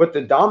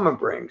the Dhamma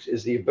brings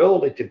is the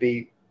ability to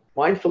be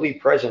mindfully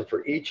present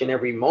for each and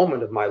every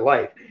moment of my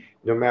life,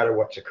 no matter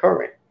what's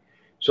occurring.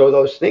 So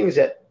those things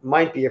that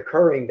might be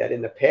occurring that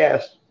in the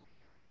past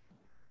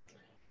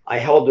I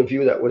held a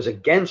view that was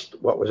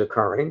against what was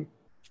occurring,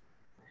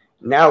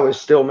 now is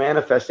still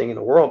manifesting in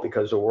the world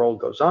because the world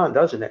goes on,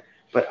 doesn't it?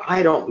 But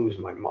I don't lose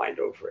my mind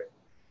over it.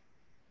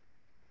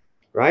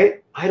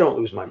 Right? I don't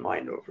lose my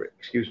mind over it.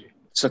 Excuse me.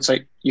 So it's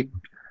like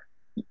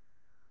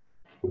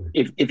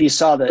if you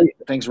saw that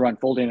things were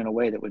unfolding in a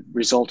way that would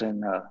result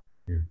in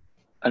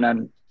an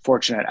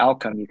unfortunate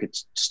outcome, you could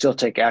still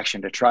take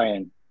action to try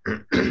and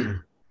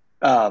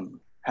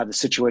have the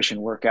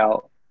situation work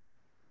out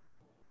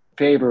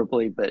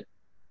favorably. But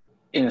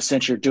in a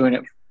sense, you're doing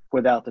it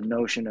without the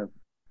notion of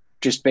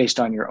just based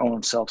on your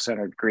own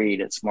self-centered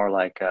greed. It's more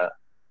like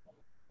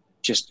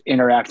just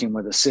interacting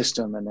with the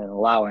system and then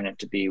allowing it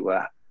to be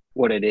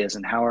what it is,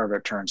 and however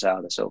it turns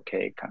out is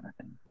okay, kind of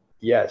thing.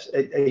 Yes,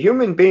 a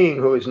human being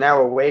who is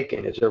now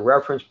awakened is a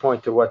reference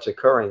point to what's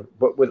occurring,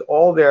 but with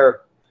all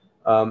their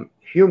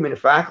human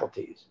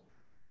faculties,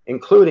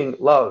 including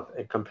love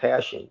and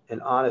compassion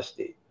and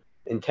honesty,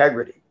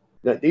 integrity.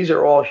 These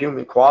are all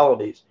human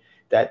qualities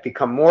that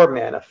become more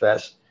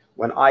manifest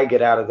when I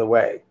get out of the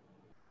way.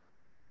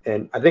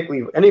 And I think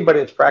anybody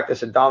that's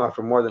practiced Dhamma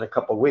for more than a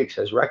couple of weeks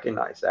has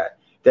recognized that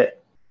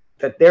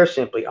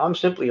I'm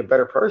simply a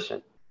better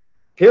person,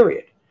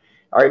 period.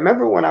 I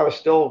remember when I was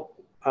still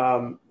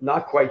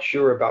not quite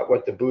sure about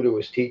what the Buddha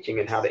was teaching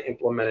and how to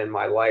implement in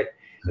my life,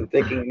 and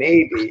thinking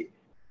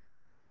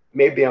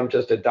maybe I'm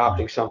just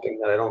adopting something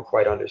that I don't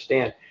quite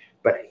understand.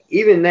 But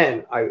even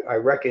then, I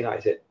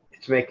recognize it.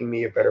 It's making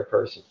me a better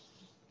person.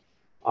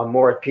 I'm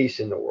more at peace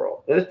in the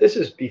world. This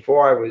is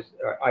before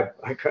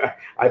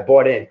I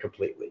bought in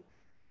completely,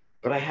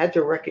 but I had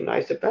to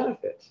recognize the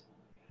benefits.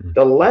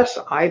 The less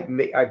I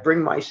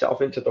bring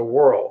myself into the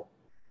world,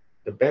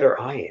 the better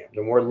I am,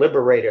 the more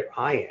liberated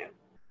I am,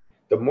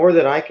 the more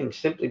that I can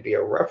simply be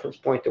a reference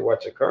point to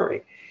what's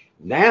occurring.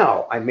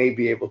 Now I may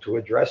be able to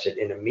address it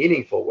in a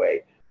meaningful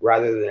way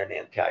rather than an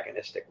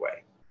antagonistic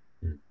way.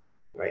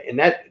 Right? And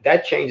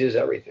that changes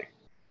everything.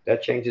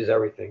 That changes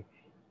everything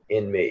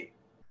in me.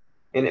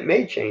 And it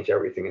may change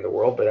everything in the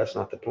world, but that's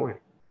not the point.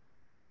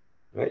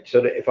 Right?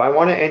 So that if I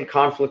want to end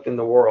conflict in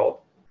the world,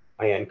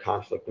 I end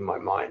conflict in my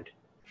mind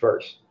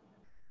first,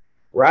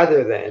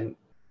 rather than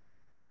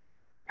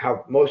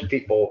how most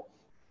people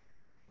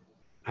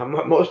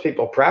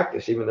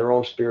practice, even their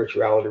own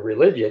spirituality,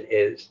 religion,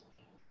 is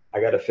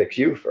I got to fix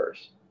you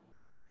first,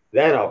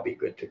 then I'll be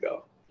good to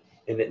go.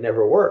 And it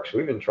never works.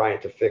 I've been trying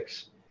to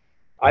fix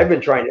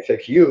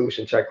you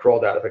since I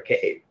crawled out of a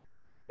cave,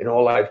 and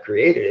all I've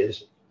created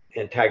is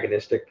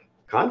antagonistic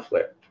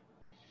conflict.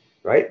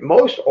 Right?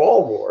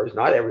 All wars,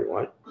 not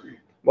everyone.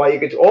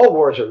 All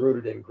wars are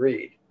rooted in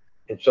greed,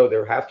 and so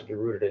they have to be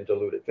rooted in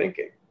deluded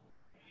thinking.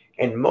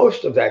 And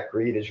most of that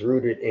greed is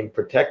rooted in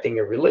protecting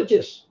a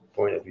religious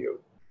point of view.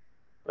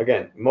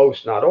 Again,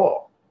 most, not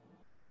all.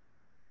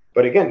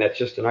 But again, that's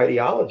just an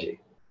ideology.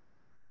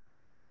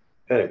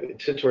 And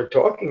since we're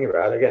talking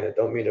about, again, I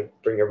don't mean to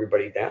bring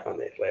everybody down on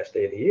the last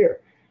day of the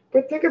year,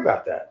 but think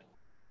about that.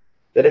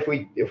 That if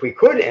we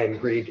could end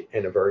greed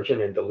and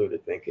aversion and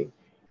deluded thinking,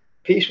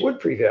 peace would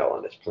prevail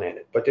on this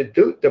planet. But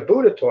the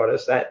Buddha taught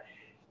us that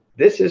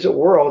this is a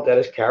world that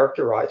is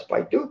characterized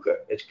by dukkha.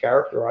 It's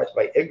characterized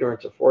by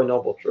ignorance of Four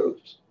Noble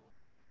Truths.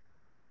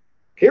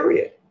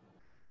 Period.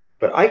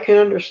 But I can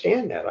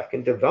understand that. I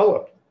can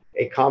develop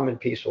a calm and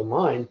peaceful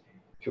mind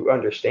through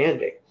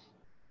understanding.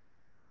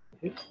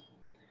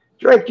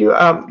 Drake,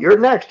 you're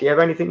next. Do you have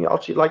anything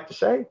else you'd like to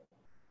say?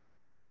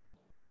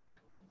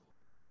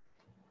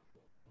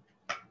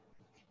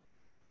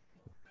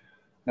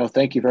 No,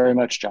 thank you very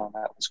much, John.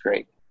 That was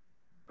great.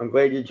 I'm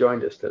glad you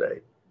joined us today.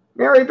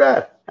 Mary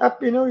Beth,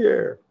 Happy New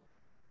Year.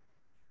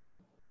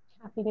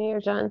 Happy New Year,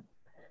 John.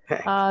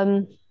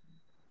 I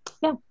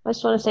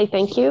just want to say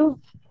thank you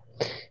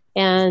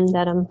and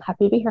that I'm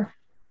happy to be here.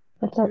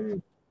 That's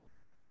it.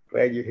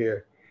 Glad you're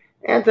here.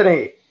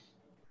 Anthony.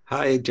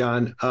 Hi,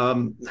 John.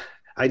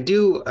 I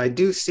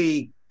do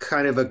see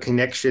kind of a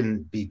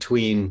connection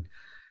between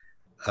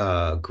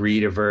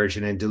greed,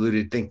 aversion, and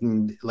deluded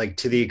thinking. Like,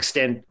 to the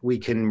extent we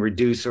can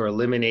reduce or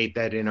eliminate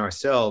that in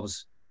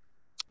ourselves,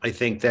 I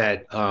think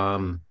that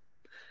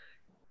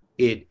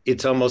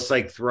it's almost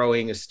like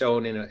throwing a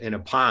stone in a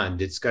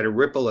pond. It's got a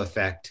ripple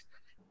effect,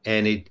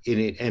 and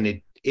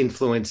it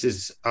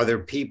influences other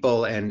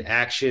people and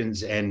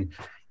actions, and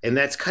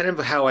that's kind of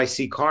how I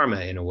see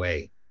karma in a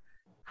way.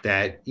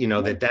 That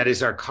that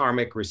is our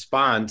karmic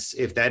response.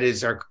 If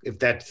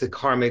that's the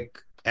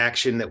karmic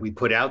action that we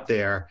put out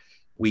there,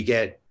 we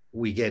get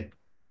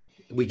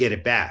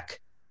it back.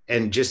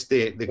 And just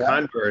the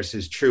converse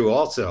is true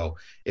also.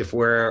 If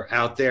we're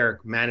out there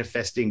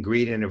manifesting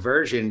greed and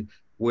aversion,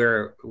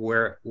 we're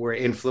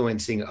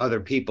influencing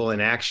other people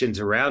and actions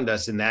around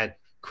us, and that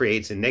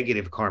creates a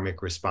negative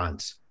karmic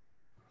response.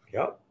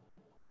 Yep.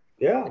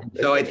 Yeah.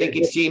 So I think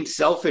it seems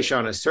selfish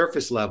on a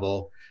surface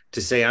level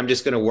to say, I'm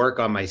just going to work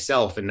on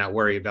myself and not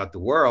worry about the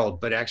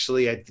world. But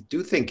actually, I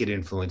do think it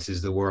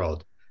influences the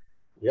world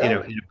in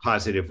a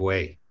positive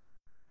way.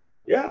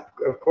 Yeah,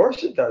 of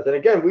course it does. And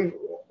again,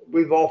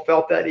 we've all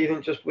felt that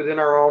even just within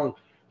our own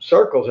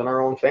circles and our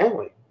own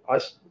family.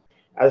 Us,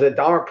 as a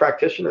Dharma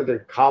practitioner, the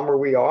calmer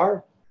we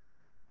are,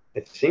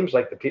 it seems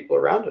like the people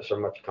around us are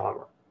much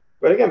calmer.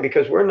 But again,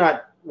 because we're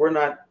not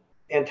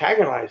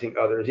antagonizing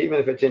others, even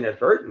if it's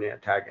inadvertent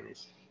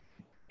antagonism.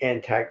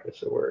 What's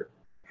the word?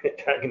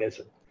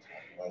 Antagonism.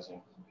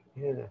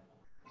 Yeah.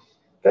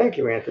 Thank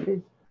you,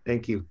 Anthony.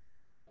 Thank you.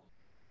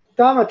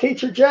 Dharma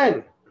teacher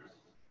Jen.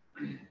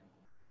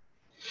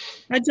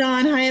 Hi,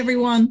 John. Hi,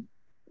 everyone.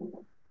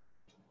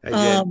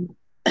 Hi,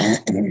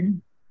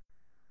 Jen.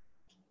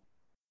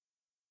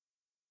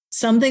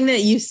 Something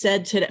that you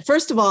said today.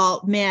 First of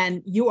all,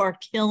 man, you are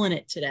killing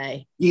it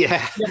today.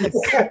 Yeah.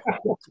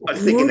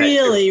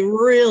 Really,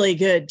 really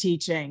good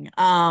teaching.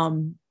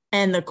 And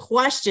the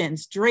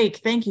questions, Drake,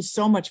 thank you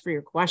so much for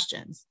your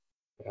questions.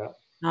 Yeah.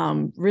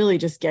 Really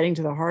just getting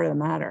to the heart of the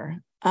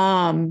matter.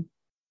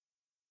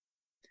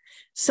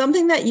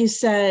 Something that you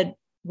said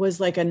was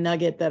like a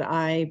nugget that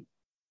I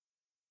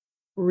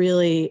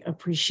really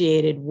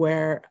appreciated,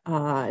 where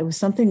it was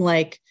something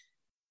like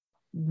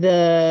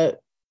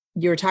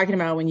you were talking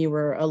about when you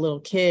were a little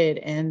kid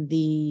and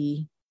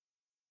the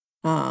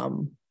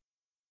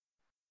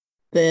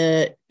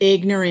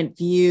ignorant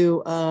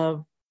view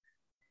of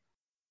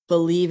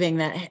believing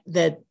that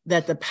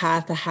the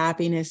path to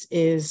happiness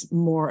is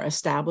more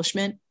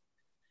establishment.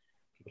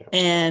 Yeah.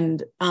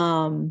 And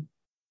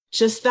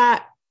just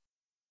that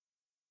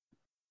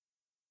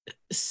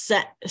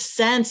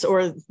sense,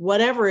 or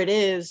whatever it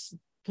is,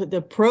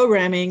 the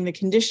programming, the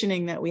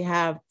conditioning that we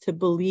have to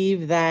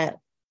believe that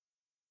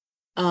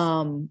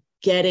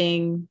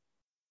gathering,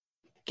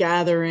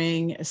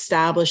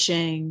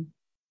 establishing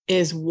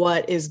is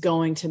what is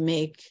going to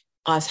make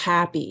us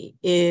happy,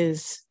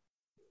 is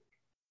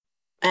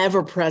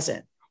ever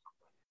present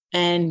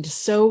and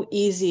so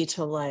easy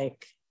to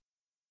like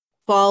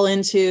fall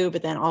into,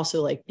 but then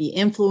also like be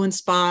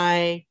influenced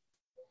by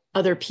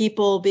other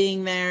people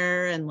being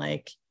there. And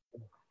like,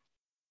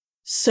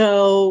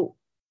 so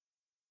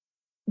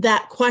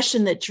that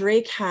question that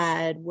Drake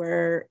had,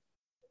 where,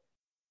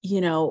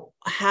 you know,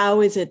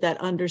 how is it that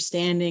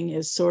understanding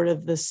is sort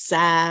of the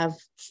salve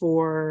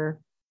for,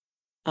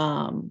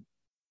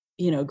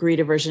 you know, greed,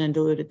 aversion, and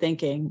deluded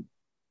thinking?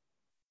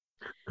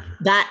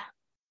 That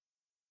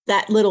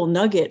little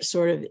nugget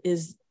sort of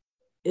is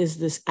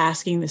this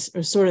asking this,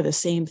 or sort of the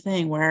same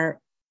thing,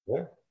 where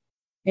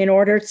in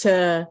order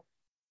to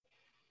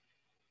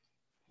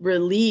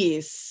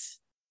release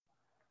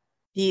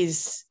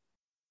these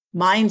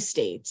mind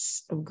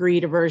states of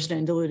greed, aversion,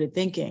 and deluded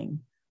thinking,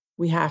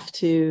 we have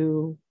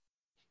to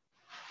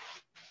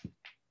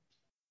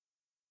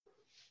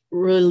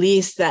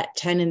release that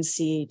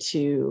tendency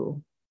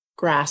to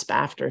grasp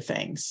after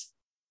things.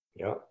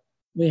 Yeah.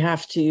 We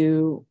have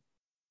to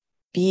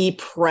be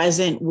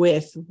present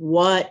with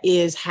what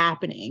is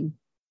happening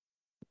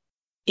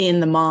in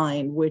the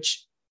mind,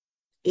 which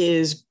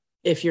is,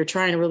 if you're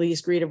trying to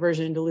release greed,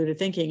 aversion, and deluded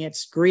thinking,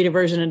 it's greed,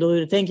 aversion, and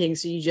deluded thinking.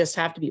 So you just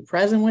have to be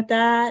present with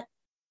that,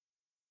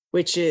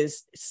 which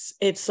is,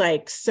 it's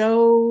like,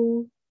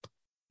 so,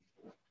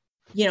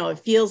 you know, it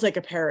feels like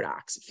a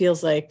paradox. It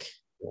feels like,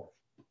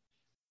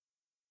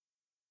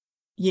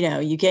 you know,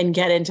 you can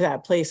get into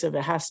that place of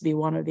it has to be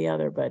one or the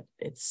other, but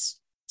it's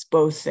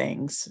both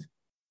things.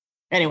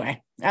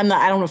 Anyway, I don't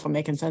know if I'm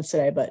making sense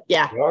today, but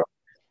yeah.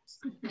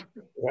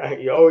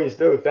 You always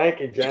do.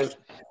 Thank you, Jen.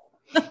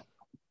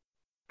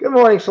 Good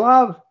morning,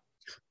 Slav.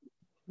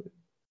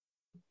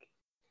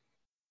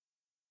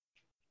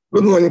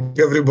 Good morning,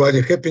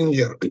 everybody. Happy New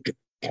Year.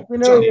 Happy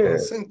New Year.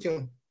 Thank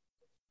you.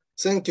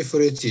 Thank you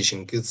for your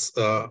teaching. It's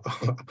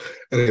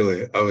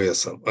really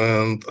awesome.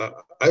 And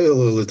I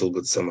will a little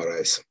bit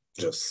summarize,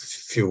 just a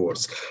few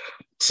words.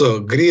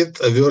 So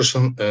greed,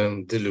 aversion,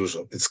 and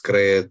delusion. It's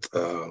create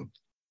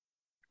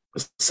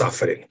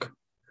suffering.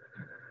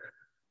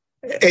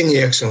 Any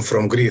action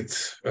from greed,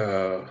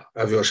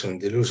 aversion,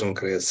 delusion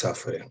creates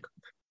suffering.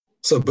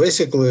 So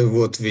basically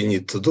what we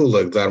need to do,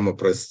 like Dharma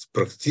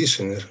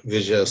practitioner,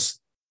 we just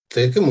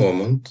take a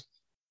moment,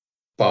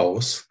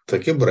 pause,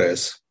 take a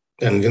breath,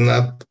 and we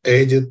not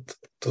add it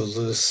to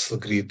this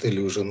greed,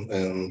 illusion,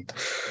 and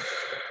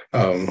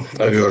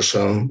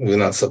aversion. We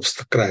not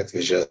subtract,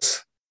 we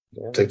just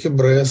take a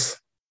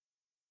breath,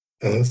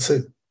 and that's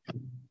it.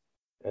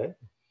 Okay.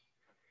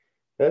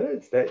 That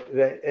is that,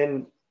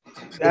 and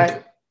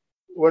that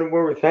when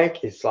we're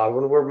thank you, Slav,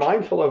 when we're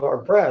mindful of our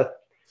breath,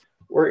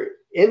 we're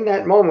in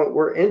that moment,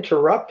 we're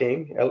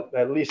interrupting,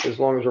 at least as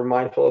long as we're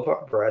mindful of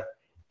our breath,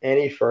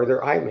 any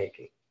further eye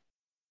making.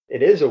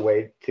 It is a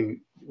way to,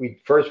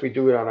 we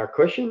do it on our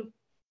cushion.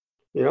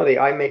 You know, the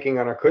eye making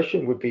on our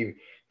cushion would be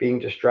being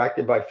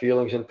distracted by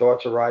feelings and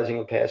thoughts arising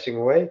and passing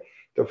away.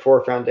 The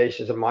 4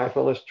 foundations of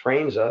mindfulness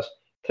trains us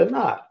to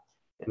not.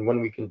 And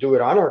when we can do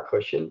it on our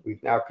cushion, we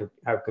now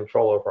have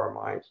control over our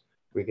minds.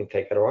 We can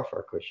take it off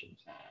our cushions.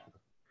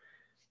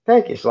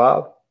 Thank you,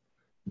 Slav.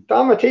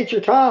 Dharma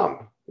teacher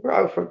Tom, we're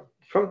out from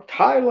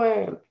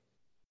Thailand.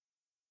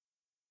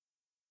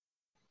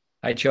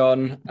 Hi,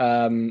 John.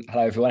 Hello,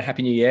 everyone.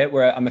 Happy New Year.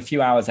 I'm a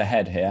few hours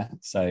ahead here,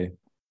 so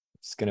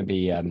it's going to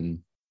be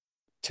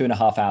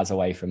 2.5 hours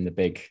away from the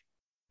big.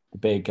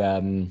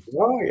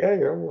 Oh yeah,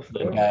 you're almost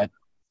there.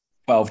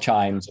 12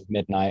 chimes of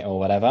midnight or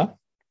whatever.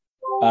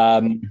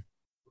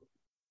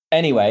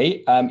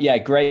 Anyway, yeah,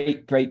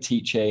 great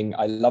teaching.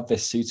 I love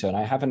this sutta, and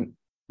I haven't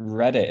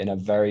read it in a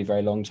very,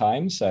 very long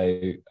time. So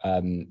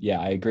yeah,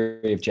 I agree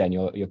with Jen.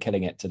 You're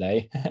killing it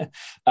today.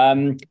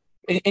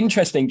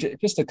 Interesting.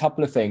 Just a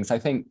couple of things. I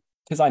think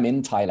because I'm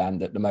in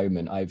Thailand at the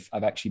moment, I've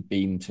actually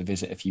been to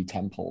visit a few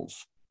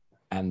temples,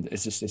 and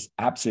it's just this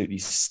absolutely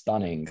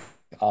stunning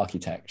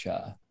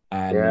architecture.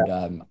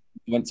 And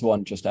went to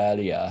one just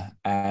earlier,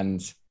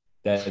 and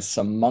there's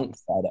some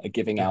monks there that are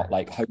giving out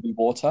like holy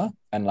water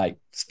and like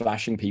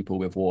splashing people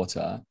with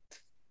water.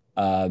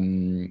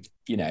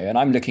 You know, and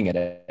I'm looking at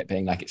it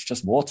being like, it's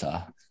just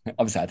water.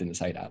 Obviously, I didn't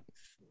say that.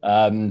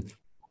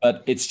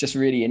 But it's just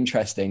really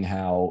interesting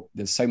how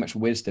there's so much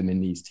wisdom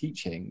in these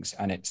teachings,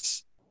 and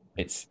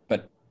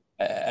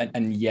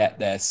and yet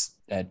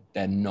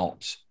they're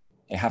not,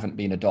 they haven't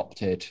been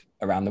adopted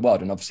around the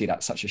world. And obviously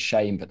that's such a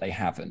shame, but they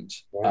haven't.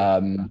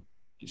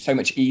 It's so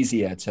much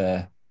easier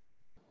to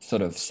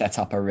sort of set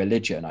up a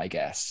religion, I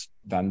guess,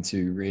 than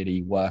to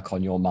really work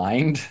on your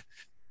mind.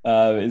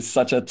 It's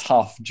such a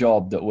tough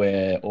job that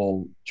we're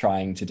all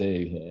trying to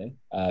do here.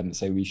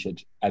 So we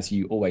should, as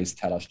you always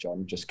tell us,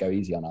 John, just go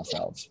easy on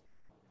ourselves.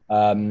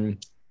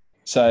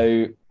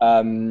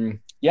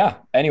 Yeah,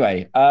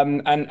 anyway,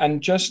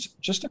 and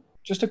just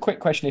a quick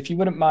question, if you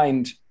wouldn't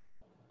mind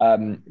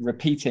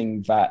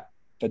repeating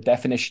the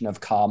definition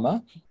of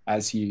karma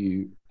as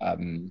you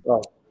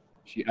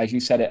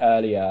said it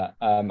earlier.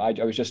 I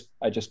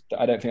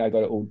don't think I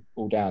got it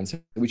all down. So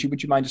would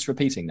you mind just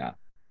repeating that?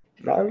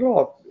 Not at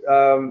all.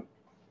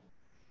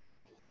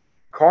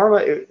 Karma,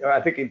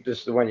 I think this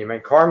is the one you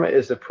meant. Karma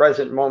is the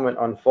present moment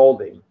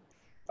unfolding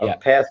of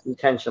past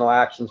intentional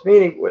actions.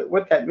 Meaning,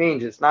 what that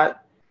means, it's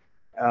not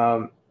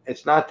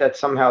that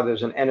somehow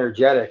there's an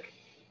energetic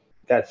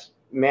that's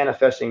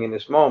manifesting in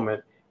this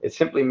moment. It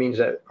simply means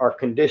that our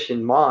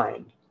conditioned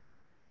mind,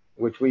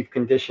 which we've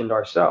conditioned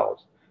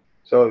ourselves.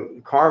 So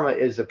karma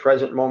is the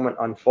present moment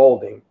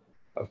unfolding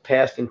of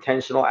past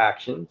intentional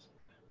actions,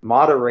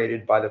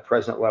 moderated by the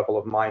present level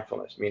of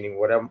mindfulness, meaning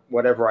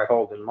whatever I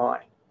hold in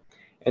mind.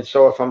 And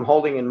so if I'm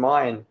holding in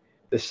mind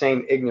the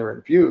same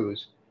ignorant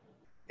views,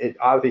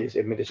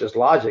 it's just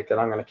logic that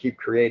I'm going to keep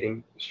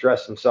creating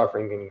stress and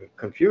suffering and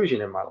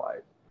confusion in my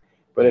life.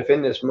 But if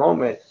in this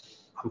moment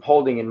I'm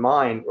holding in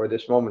mind, or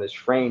this moment is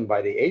framed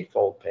by the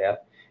Eightfold Path,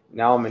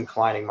 now I'm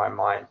inclining my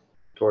mind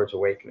towards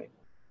awakening.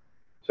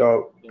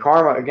 So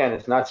karma, again,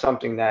 it's not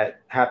something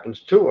that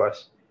happens to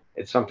us.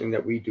 It's something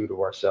that we do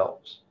to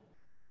ourselves.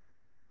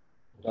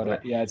 Got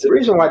it. Yeah. The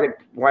reason why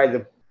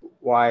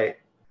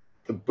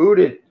the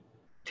Buddha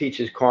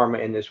teaches karma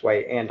in this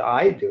way, and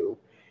I do,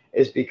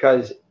 is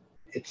because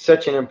it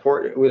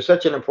was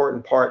such an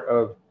important part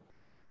of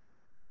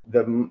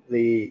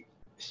the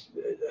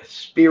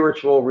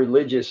spiritual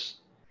religious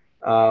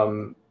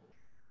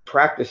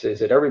practices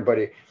that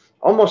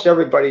almost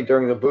everybody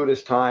during the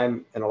Buddha's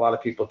time, and a lot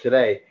of people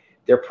today,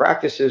 their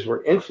practices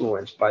were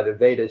influenced by the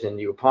Vedas and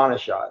the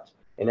Upanishads,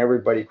 and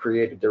everybody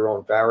created their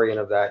own variant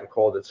of that and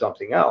called it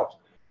something else.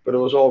 But it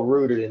was all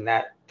rooted in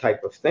that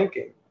type of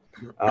thinking.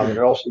 And it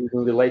also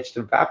even relates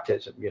to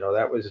baptism. You know,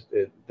 that was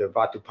the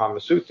Vatupama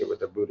Sutta, where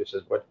the Buddha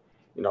says, what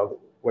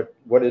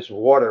is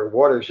water?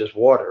 Water is just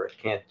water. It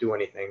can't do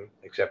anything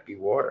except be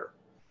water.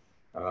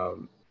 I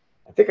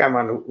think I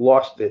might have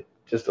lost it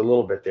just a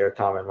little bit there,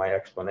 Tom, in my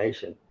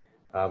explanation.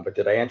 But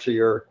did I answer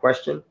your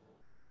question?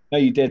 No,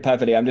 you did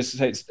perfectly. I'm just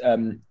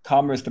saying,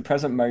 karma is the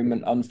present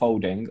moment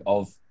unfolding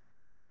of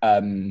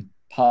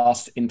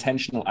past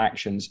intentional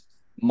actions,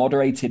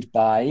 moderated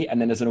by,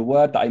 and then there's a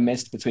word that I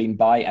missed between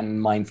by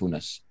and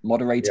mindfulness.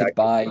 Moderated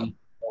by. I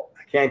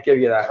can't give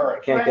you that. I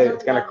can't get it.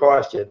 It's going to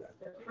cost you.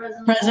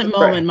 Present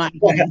moment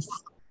mindfulness.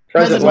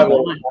 Present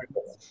level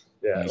mindfulness.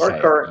 Yeah, or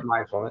current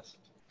mindfulness.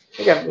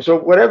 Again, so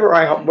whatever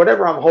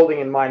I'm holding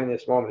in mind in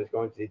this moment is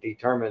going to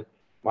determine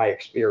my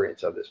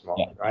experience of this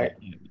moment, right?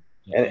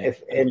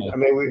 And I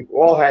mean, we've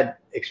all had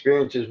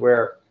experiences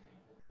where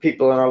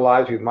people in our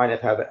lives, we might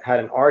have had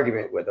an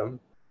argument with them.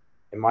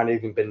 It might have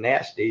even been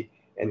nasty,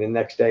 and the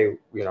next day,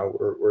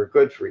 we're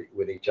good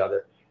with each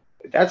other.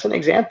 That's an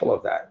example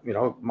of that.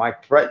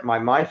 My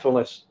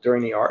mindfulness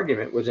during the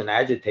argument was an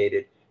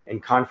agitated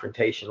and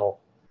confrontational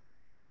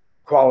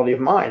quality of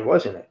mind,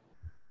 wasn't it?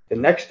 The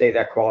next day,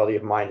 that quality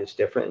of mind is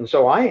different, and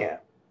so I am.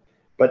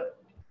 But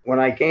when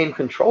I gain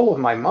control of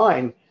my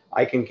mind,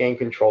 I can gain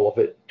control of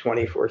it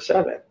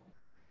 24/7.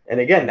 And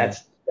again,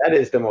 that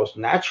is the most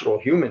natural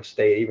human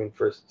state. Even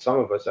for some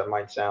of us, that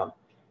might sound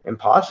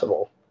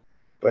impossible,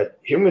 but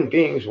human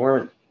beings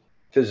weren't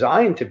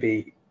designed to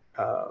be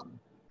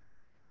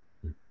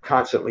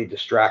constantly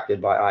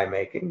distracted by eye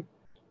making.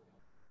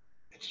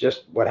 It's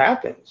just what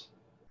happens.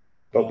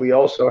 But we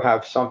also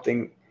have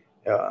something,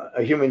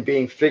 a human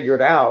being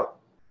figured out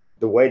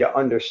the way to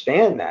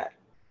understand that,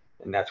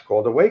 and that's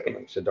called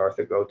awakening.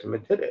 Siddhartha Gautama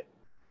did it,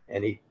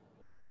 and he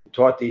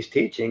taught these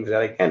teachings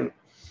that, again,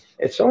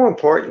 it's so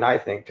important, I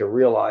think, to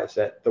realize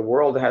that the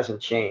world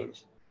hasn't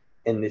changed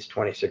in these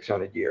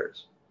 2,600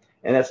 years.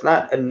 And that's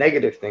not a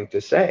negative thing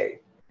to say,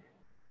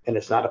 and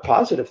it's not a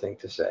positive thing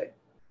to say.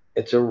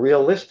 It's a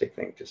realistic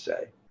thing to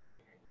say.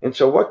 And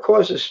so what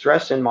causes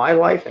stress in my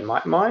life, in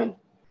my mind,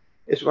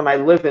 is when I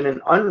live in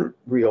an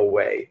unreal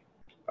way,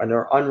 an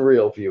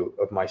unreal view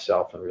of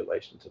myself in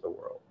relation to the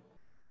world.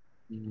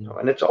 You know,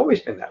 and it's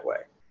always been that way.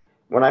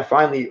 When I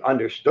finally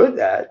understood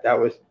that, that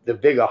was the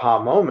big aha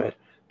moment.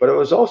 But it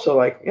was also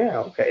like, yeah,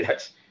 okay,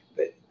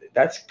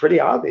 that's pretty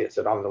obvious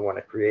that I'm the one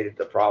that created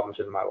the problems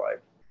in my life.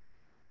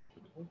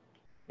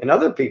 And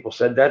other people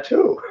said that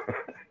too.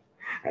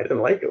 I didn't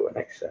like it when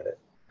I said it.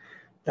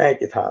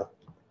 Thank you, Tom.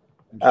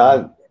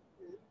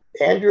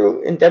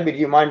 Andrew and Debbie, do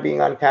you mind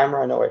being on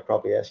camera? I know I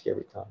probably ask you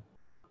every time.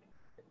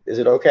 Is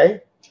it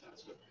okay?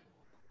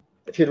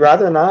 If you'd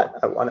rather not,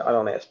 I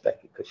don't ask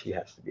Becky because she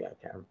has to be on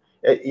camera.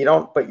 You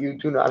don't, but you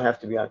do not have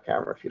to be on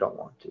camera if you don't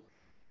want to.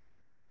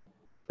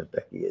 But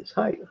Becky is.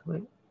 Hi.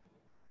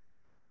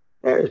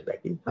 There's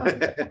Becky.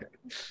 Hi.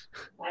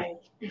 Hi.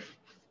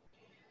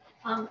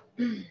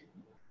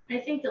 I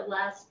think the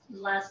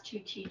last two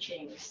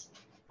teachings,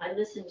 I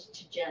listened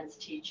to Jen's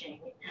teaching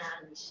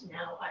and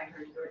now I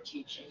heard your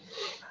teaching,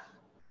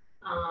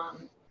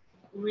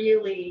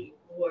 really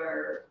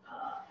were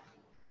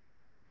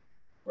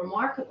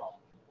remarkable.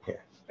 Yeah.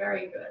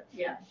 Very good.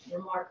 Yeah,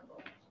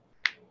 remarkable.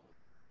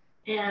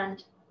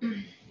 And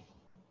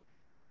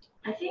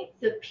I think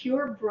the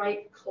pure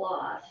bright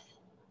cloth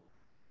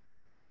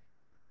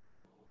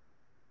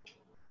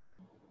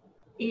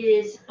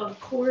is, of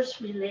course,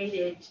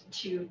 related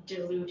to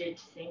deluded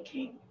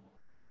thinking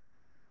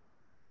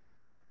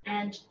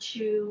and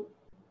to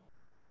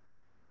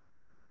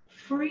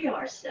free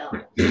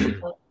ourselves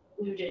of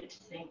deluded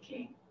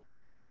thinking.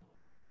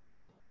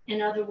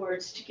 In other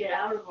words, to get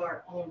out of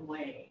our own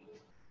way.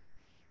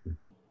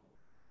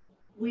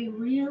 We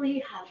really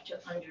have to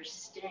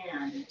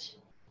understand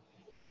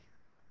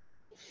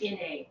in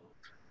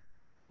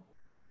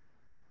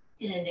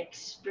an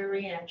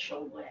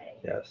experiential way.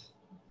 Yes.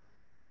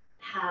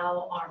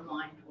 How our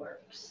mind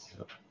works.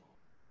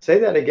 Say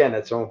that again,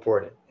 it's so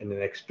important, in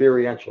an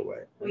experiential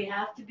way. We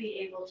have to be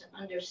able to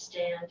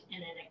understand in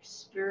an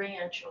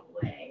experiential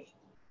way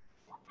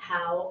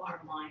how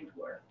our mind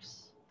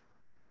works.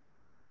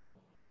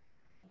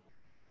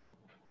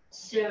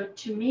 So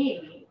to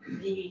me,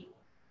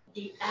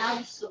 the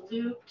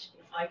absolute,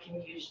 if I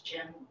can use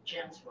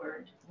Jen's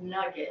word,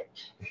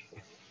 nugget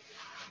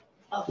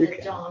of the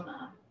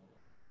Dhamma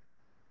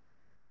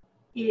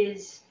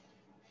is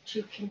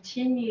to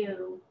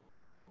continue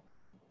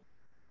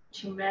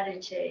to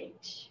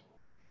meditate,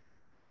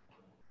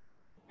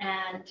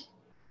 and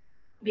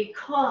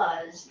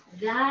because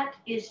that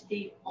is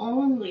the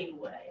only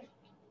way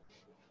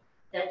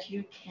that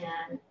you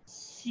can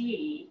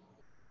see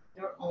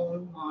your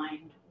own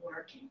mind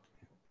working.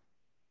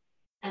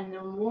 And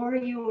the more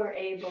you are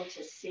able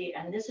to see,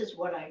 and this is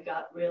what I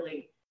got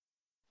really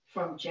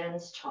from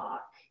Jen's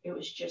talk, it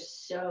was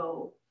just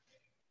so,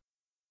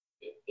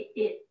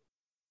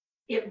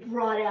 it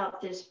brought out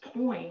this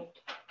point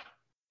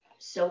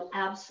so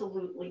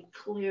absolutely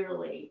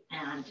clearly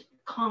and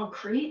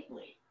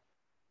concretely,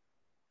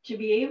 to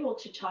be able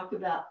to talk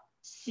about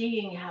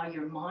seeing how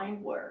your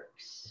mind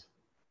works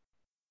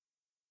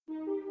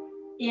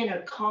in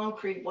a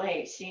concrete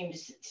way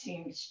seems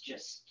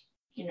just,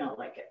 you know,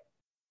 like a,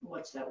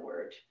 what's that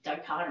word?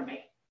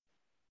 Dichotomy.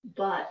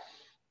 But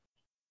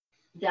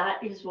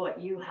that is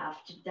what you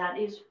have to, that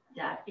is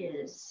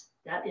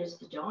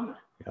the Dhamma.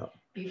 Yeah.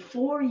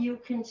 Before you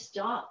can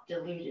stop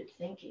deluded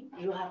thinking,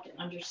 you have to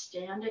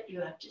understand it,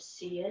 you have to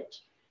see it,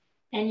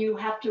 and you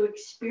have to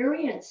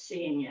experience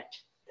seeing it,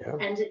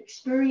 and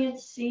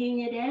experience seeing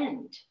it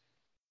end.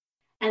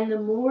 And the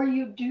more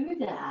you do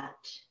that,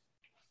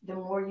 the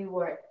more you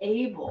are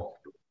able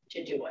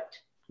to do it.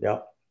 Yeah.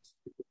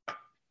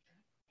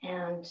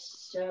 And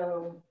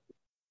so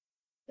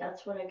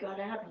that's what I got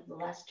out of the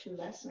last two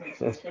lessons.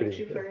 That's Thank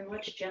you very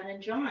much, Jen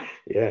and John.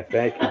 Yeah,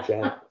 thank you,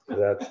 Jen. It was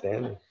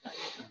outstanding.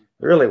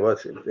 It really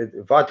was.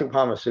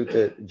 Vatupama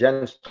Sutta,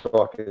 Jen's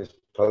talk is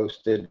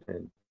posted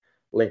and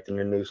linked in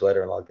your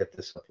newsletter, and I'll get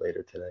this up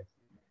later today.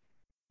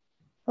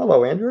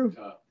 Hello, Andrew.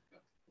 Good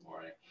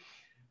morning.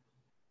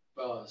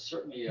 Well,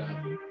 certainly a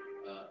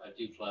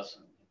deep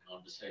lesson in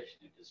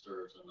conversation. It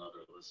deserves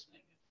another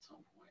listening at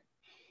some point.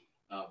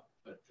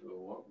 But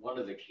one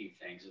of the key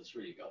things, it's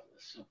really got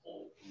a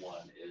simple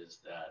one, is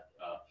that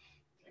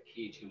a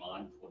key to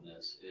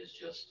mindfulness is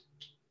just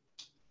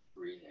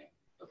breathing,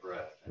 the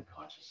breath, and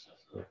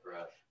consciousness of the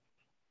breath.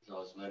 As I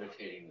was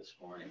meditating this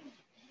morning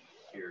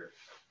here,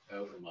 I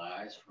opened my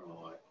eyes for a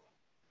moment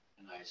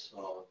and I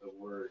saw the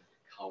word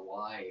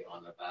Kauai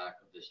on the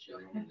back of this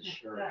gentleman's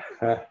shirt.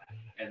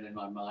 And then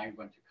my mind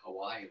went to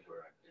Kauai,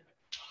 where I've been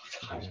a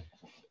couple of times.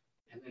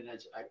 And then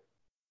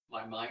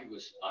my mind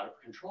was out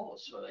of control.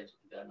 So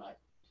then I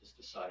just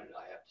decided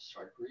I have to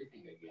start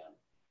breathing again.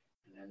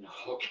 And then the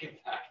whole came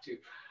back to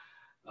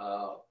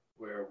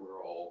where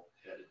we're all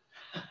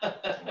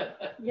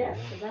headed. Yeah,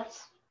 so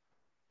that's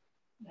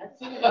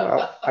it.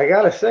 Well, I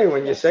gotta say,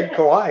 when you said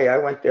Kauai, I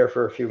went there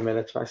for a few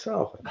minutes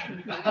myself.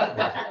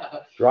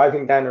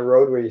 Driving down the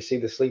road where you see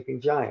the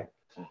sleeping giant.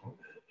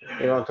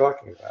 You know what I'm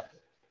talking about?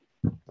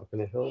 Up in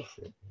the hills.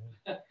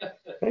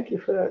 Thank you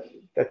for that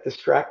that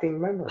distracting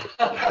memory.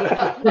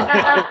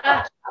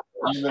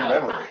 Human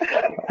memory.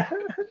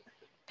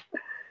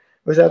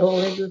 Was that all,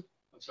 Andrew?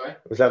 I'm sorry?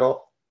 Was that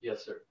all?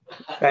 Yes, sir.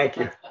 Thank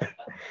you.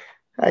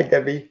 Hi,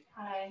 Debbie.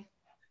 Hi,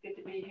 it's good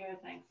to be here.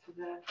 Thanks for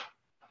the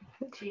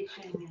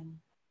teaching, and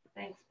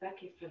thanks,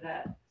 Becky, for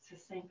that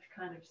succinct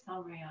kind of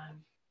summary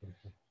on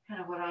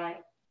kind of what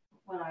I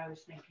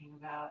was thinking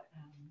about.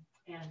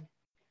 And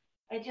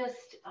I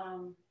just,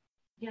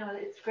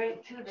 it's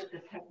great too that the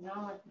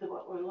technology,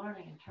 what we're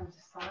learning in terms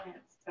of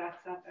science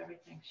backs up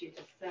everything she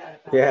just said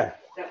about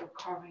that we're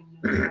carving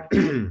new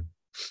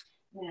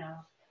world.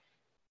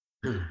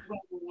 When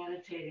we're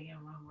meditating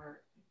and when we're,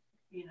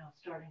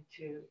 starting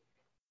to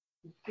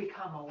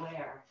become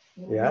aware.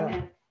 Yeah.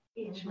 And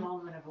each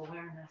moment of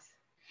awareness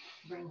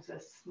brings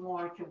us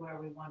more to where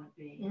we want to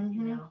be,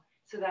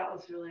 So that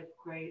was really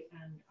great.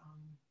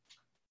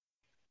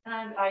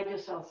 And I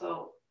just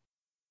also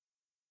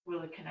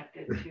really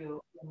connected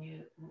to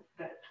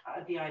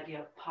the idea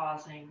of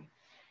pausing,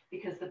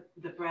 because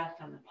the breath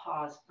and the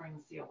pause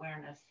brings the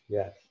awareness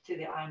to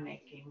the eye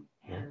making.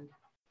 And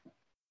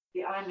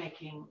the eye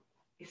making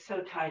is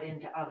so tied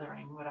into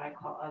othering, what I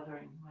call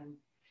othering, when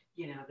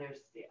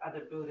there's the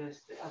other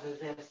Buddhist, the other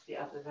this, the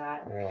other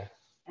that,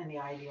 and the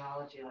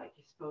ideology like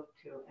you spoke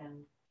to.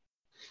 And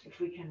if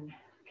we can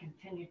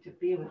continue to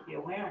be with the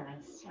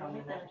awareness from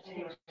the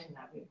meditation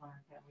that we've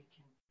learned, then we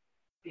can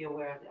be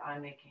aware of the eye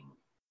making,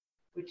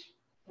 which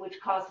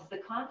causes the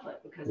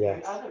conflict, because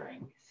we're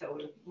othering. So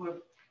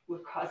we're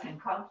causing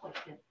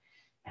conflict.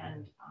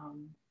 And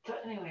so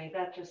anyway,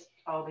 that just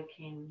all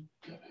became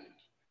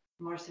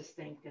more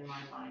succinct in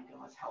my mind and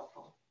was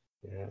helpful.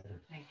 Yeah.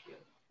 Thank you.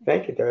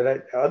 Thank you, Debbie.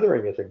 That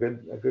othering is a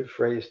good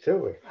phrase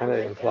too. It kind of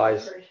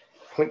implies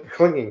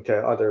clinging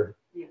to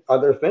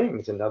other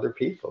things and other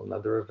people and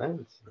other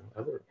events.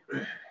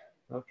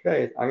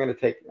 Okay, I'm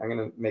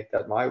gonna make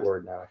that my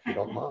word now, if you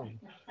don't mind.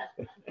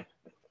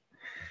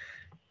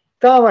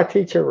 Dharma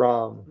teacher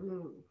Ram.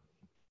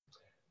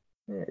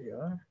 There you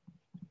are.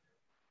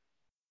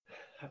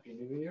 Happy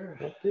New Year.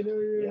 Happy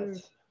New Year.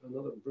 Yes,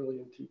 another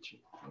brilliant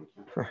teaching. Thank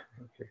you.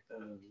 Okay.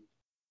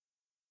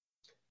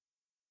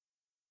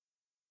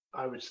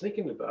 I was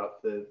thinking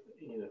about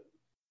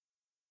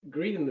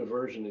greed and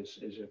aversion is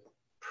a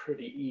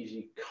pretty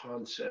easy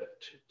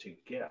concept to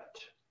get.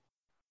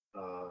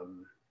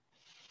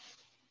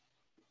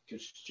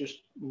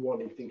 Just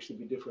wanting things to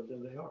be different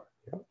than they are.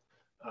 Yep.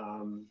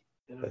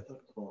 And I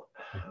thought, well,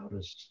 how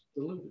does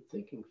deluded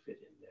thinking fit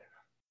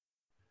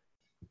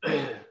in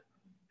there?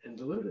 And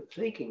deluded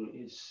thinking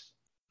is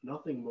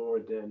nothing more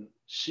than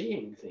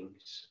seeing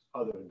things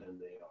other than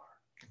they are.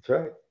 That's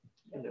right.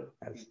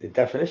 That's the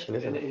definition,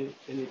 isn't it?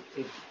 And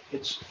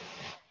it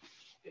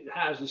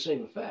has the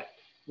same effect.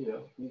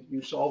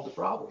 You solve the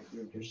problem.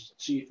 You just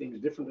see things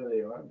different than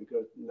they are,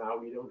 because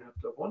now you don't have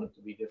to want it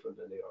to be different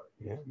than they are.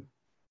 Yeah. You've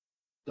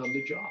done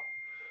the job.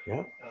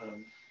 Yeah.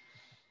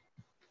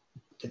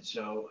 And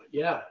so,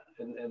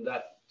 and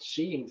that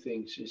seeing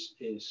things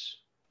is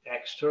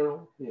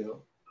external.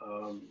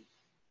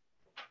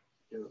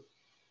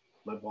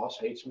 My boss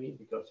hates me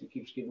because he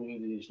keeps giving me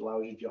these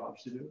lousy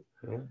jobs to do.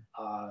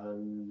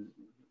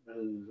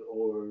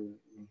 Or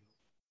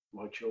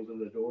my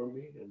children adore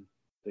me and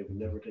they would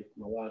never take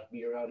my last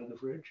beer out of the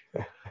fridge.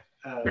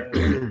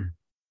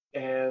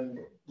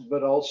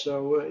 But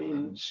also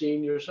in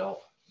seeing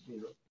yourself,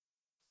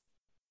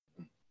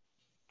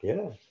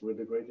 Yeah. We're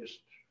the greatest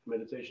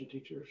meditation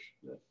teachers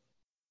that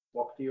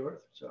walk the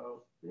earth.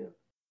 So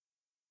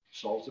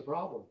solves the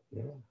problem.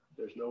 Yeah.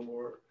 There's no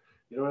more,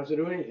 you don't have to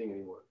do anything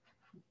anymore.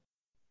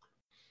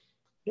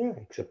 Yeah,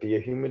 except be a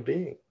human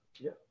being.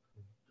 Yeah.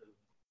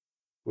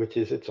 Which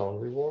is its own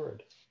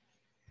reward.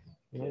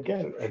 And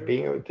again,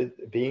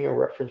 being a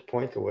reference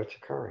point to what's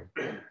occurring.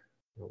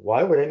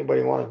 Why would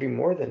anybody want to be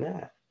more than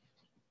that?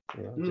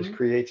 It just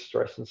creates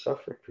stress and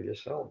suffering for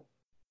yourself.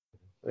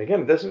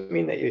 Again, it doesn't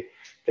mean that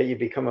you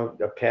become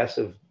a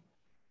passive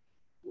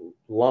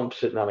lump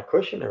sitting on a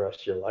cushion the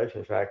rest of your life.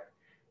 In fact,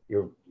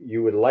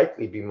 you would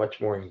likely be much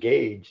more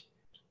engaged,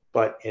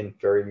 but in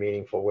very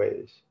meaningful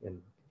ways.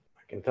 And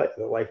I can tell you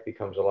that life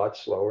becomes a lot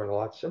slower and a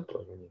lot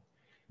simpler when you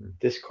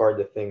discard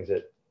the things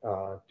that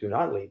do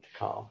not lead to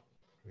calm.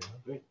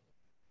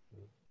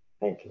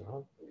 Thank you,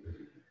 Ron.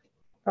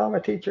 I'm a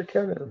teacher,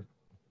 Kevin.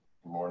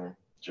 Good morning,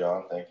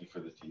 John. Thank you for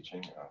the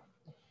teaching.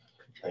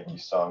 Thank you,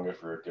 Sangha,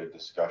 for a good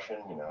discussion.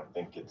 I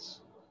think it's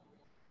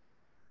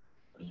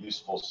a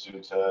useful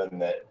sutta,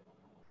 and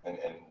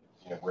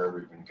where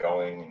we've been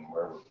going and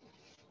where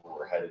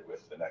we're headed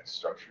with the next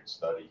structured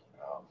study.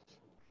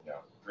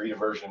 Greed,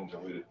 aversion, and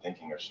deluded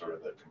thinking are sort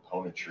of the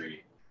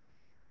componentry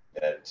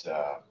that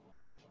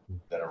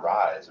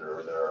arise,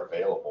 or that are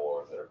available,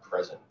 or that are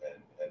present,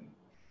 and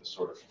the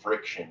sort of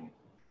friction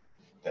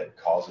that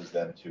causes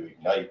them to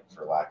ignite,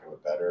 for lack of a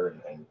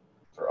better, and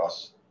for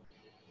us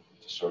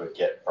to sort of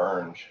get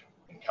burned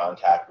in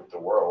contact with the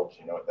world.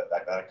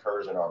 That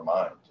occurs in our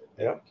mind.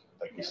 Yeah.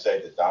 Like we say,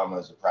 the Dhamma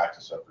is a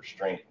practice of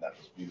restraint, and that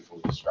was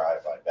beautifully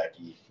described by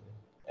Becky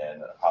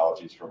and Apollo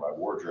apologies for my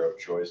wardrobe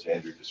choice.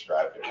 Andrew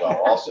described it well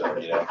also.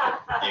 You know,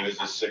 he was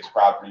a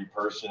 6-property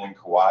person in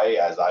Kauai,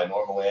 as I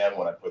normally am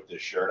when I put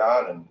this shirt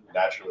on. And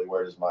naturally,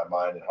 where does my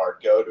mind and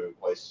heart go? To a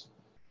place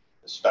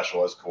as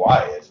special as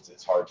Kauai is.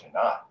 It's hard to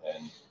not.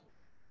 And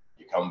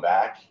you come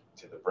back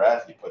to the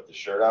breath, you put the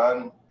shirt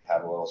on,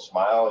 have a little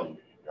smile,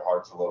 your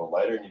heart's a little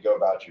lighter, and you go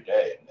about your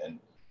day. And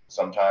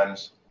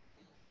sometimes,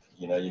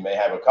 you know, you may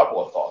have a couple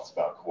of thoughts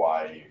about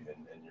Kauai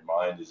and your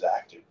mind is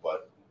active,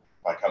 but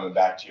by coming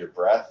back to your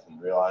breath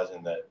and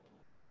realizing that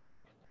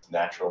it's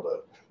natural to,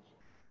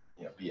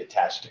 you know, be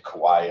attached to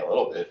Kauai a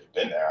little bit. If you've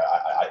been there,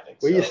 I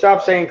think Will so. you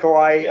stop saying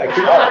Kauai? Yeah,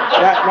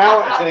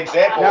 now it's an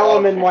example. Now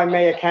I'm in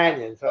Waimea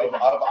Canyon. So. Of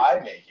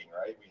eye making,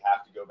 right? We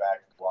have to go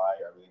back to Kauai.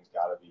 Everything's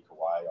got to be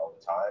Kauai all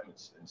the time.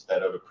 It's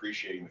instead of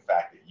appreciating the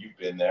fact that you've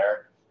been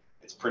there.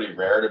 It's pretty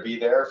rare to be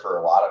there for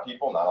a lot of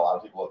people. Not a lot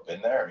of people have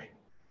been there. I mean,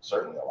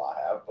 certainly a lot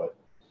have, but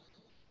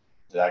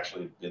to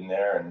actually been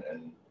there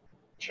and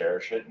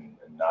cherish it and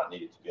not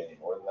need it to be any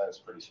more than that is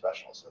pretty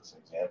special. So it's an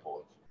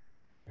example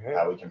of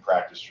how we can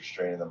practice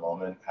restraint in the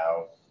moment,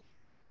 how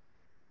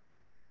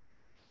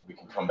we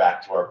can come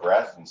back to our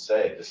breath and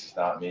say, this is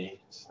not me,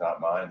 this is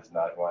not mine, this is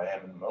not who I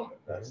am in the moment.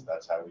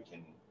 That's how we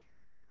can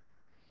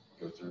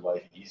go through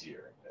life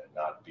easier and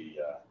not be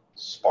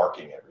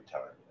sparking every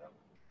time, you know.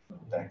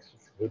 Thanks.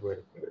 That's a good way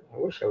to put it. I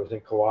wish I was in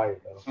Kauai,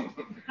 though.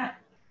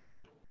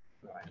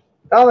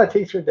 Oh, the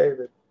teacher,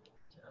 David.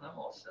 And I'm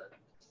all set.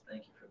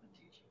 Thank you for the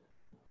teaching.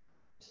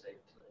 Safe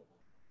today.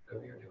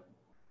 Whatever you're doing.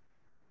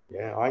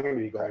 Yeah, I'm going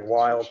to be going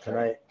wild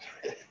tonight.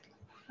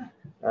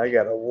 I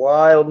got a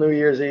wild New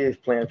Year's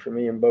Eve planned for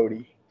me and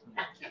Bodie.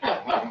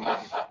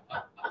 That's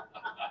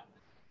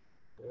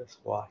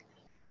why.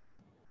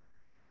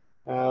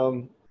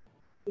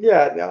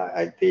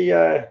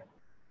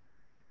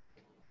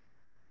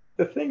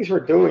 The things we're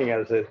doing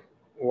as a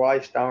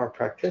wise Dharma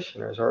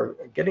practitioners are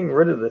getting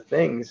rid of the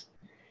things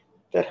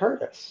that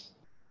hurt us.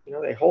 You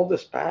know, they hold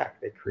us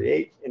back. They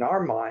create in our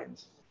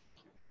minds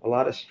a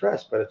lot of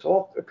stress, but it's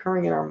all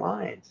occurring in our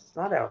minds. It's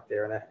not out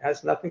there, and it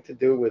has nothing to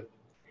do with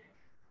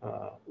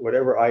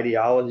whatever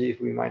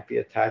ideologies we might be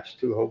attached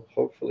to,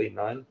 hopefully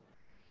none.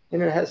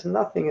 And it has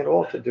nothing at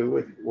all to do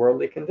with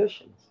worldly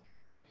conditions.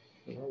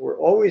 You know, we're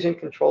always in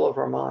control of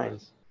our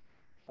minds,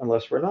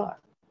 unless we're not,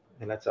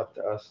 and that's up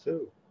to us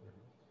too.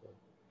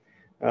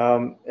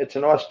 It's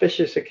an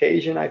auspicious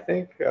occasion, I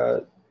think.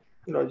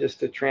 You know, just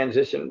to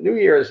transition. New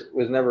Year's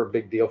was never a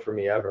big deal for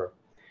me ever.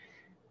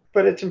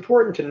 But it's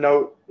important to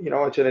note, you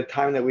know, it's at a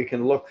time that we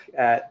can look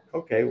at,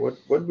 okay, what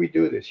did we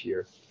do this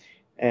year?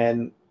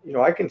 And, you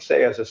know, I can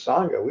say as a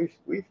Sangha,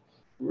 we've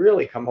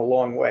really come a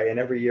long way. And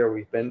every year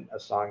we've been a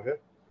Sangha.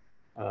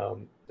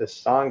 The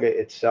Sangha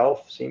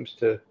itself seems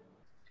to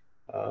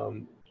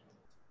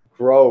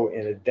grow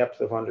in a depth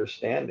of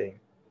understanding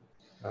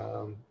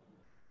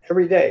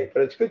every day.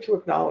 But it's good to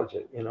acknowledge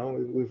it. You know,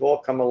 we've all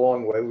come a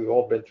long way. We've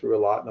all been through a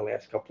lot in the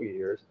last couple of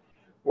years.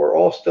 We're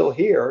all still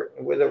here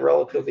with a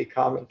relatively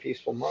calm and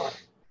peaceful mind.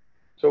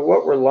 So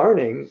what we're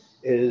learning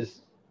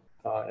is,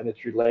 and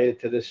it's related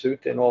to the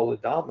Sutta and all the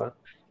Dhamma,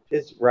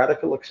 is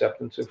radical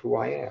acceptance of who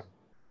I am.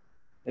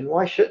 And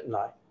why shouldn't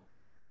I?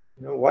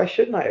 You know, why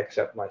shouldn't I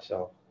accept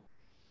myself?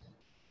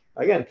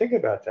 Again, think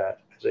about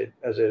that.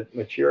 As a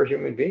mature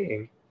human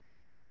being,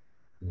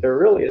 there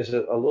really is a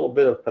little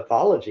bit of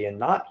pathology in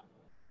not,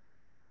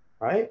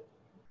 right?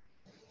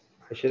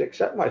 I should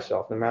accept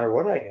myself no matter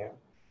what I am.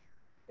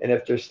 And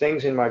if there's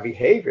things in my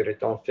behavior that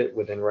don't fit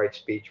within right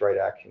speech, right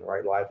action,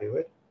 right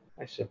livelihood,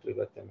 I simply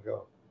let them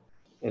go.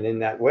 And in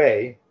that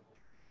way,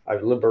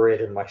 I've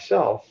liberated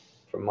myself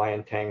from my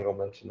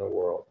entanglements in the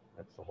world.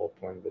 That's the whole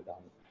point of the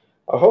Dhamma.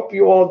 I hope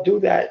you all do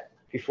that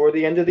before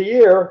the end of the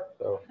year.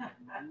 So,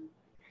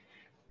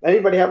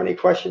 anybody have any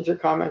questions or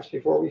comments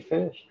before we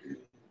finish?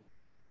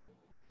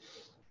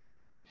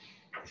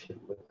 I should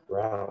look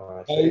around when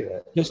I say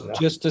that.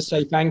 Just to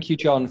say thank you,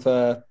 John,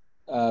 for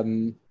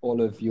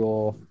all of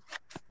your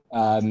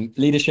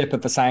leadership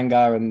of the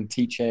Sangha and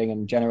teaching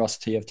and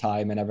generosity of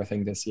time and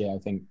everything this year. I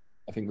think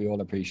we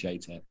all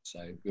appreciate it. So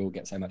we all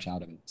get so much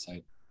out of it. So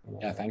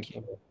yeah, thank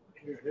you.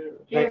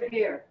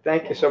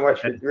 Thank you so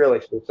much for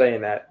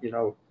saying that. You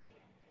know,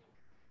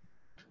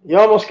 you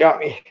almost got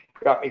me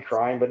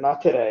crying, but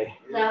not today.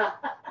 I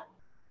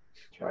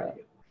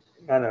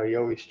know you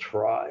always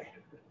try.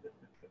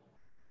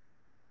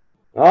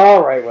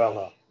 All right,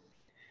 well,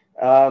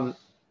 no.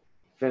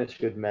 Finish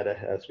good metta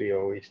as we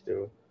always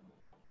do.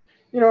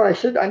 You know, I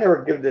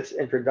never give this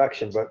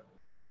introduction, but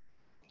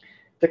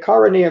the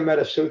Karaniya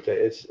Metta Sutta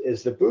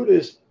is the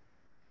Buddha's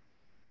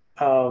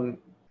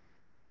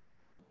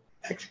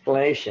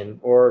explanation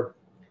or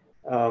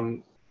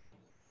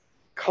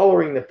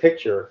coloring the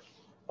picture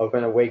of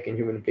an awakened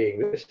human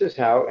being. This is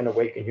how an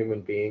awakened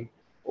human being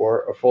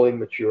or a fully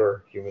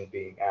mature human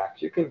being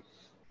acts. You can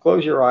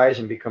close your eyes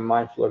and become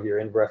mindful of your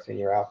in-breath and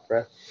your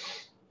out-breath.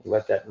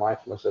 Let that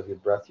mindfulness of your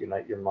breath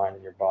unite your mind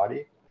and your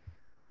body.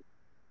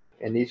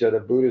 And these are the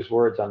Buddha's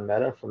words on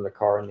metta from the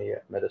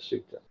Karaniya Metta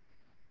Sutta.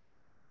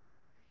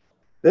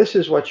 This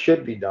is what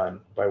should be done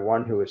by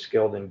one who is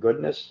skilled in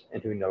goodness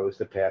and who knows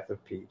the path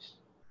of peace.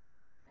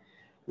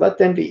 Let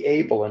them be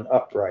able and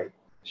upright,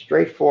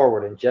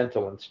 straightforward and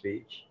gentle in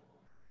speech,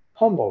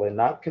 humble and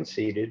not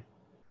conceited,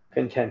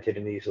 contented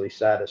and easily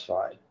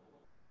satisfied,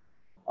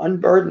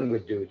 unburdened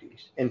with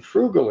duties, and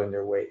frugal in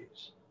their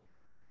ways,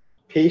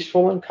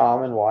 peaceful and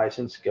calm and wise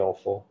and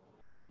skillful,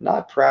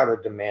 not proud or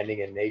demanding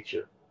in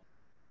nature.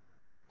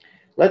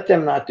 Let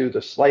them not do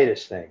the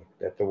slightest thing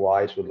that the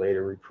wise would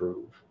later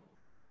reprove.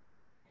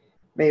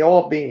 May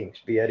all beings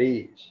be at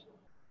ease.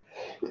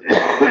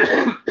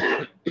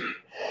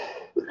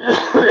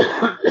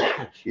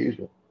 Excuse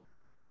me.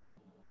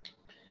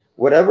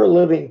 Whatever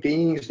living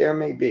beings there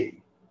may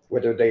be,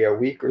 whether they are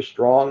weak or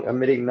strong,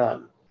 omitting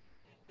none,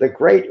 the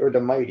great or the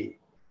mighty,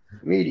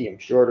 medium,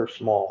 short or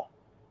small,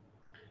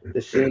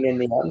 the seen and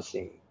the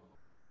unseen,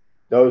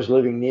 those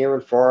living near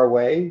and far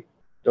away,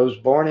 those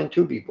born and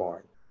to be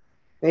born,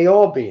 may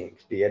all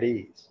beings be at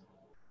ease.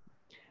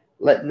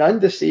 Let none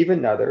deceive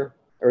another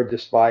or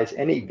despise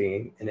any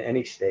being in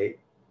any state.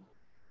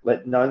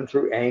 Let none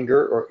through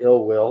anger or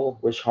ill will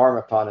wish harm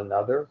upon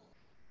another.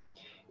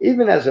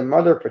 Even as a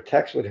mother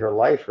protects with her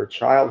life her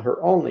child,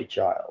 her only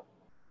child,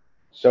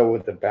 so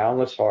with the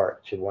boundless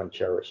heart should one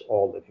cherish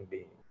all living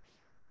beings.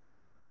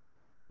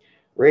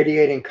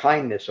 Radiating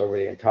kindness over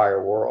the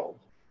entire world,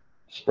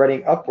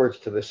 spreading upwards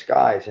to the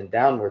skies and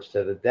downwards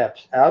to the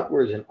depths,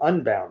 outwards and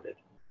unbounded,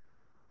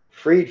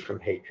 freed from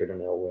hatred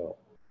and ill will.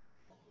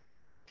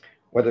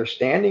 Whether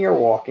standing or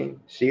walking,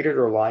 seated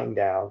or lying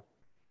down,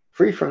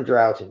 free from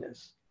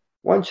drowsiness,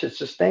 one should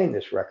sustain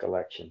this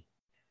recollection.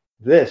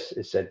 This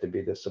is said to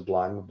be the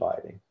sublime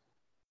abiding.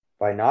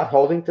 By not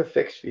holding to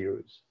fixed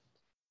views,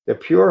 the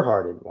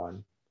pure-hearted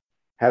one,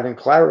 having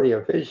clarity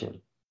of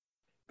vision,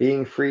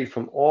 being freed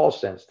from all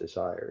sense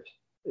desires,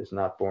 is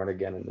not born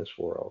again in this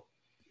world.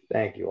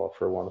 Thank you all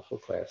for a wonderful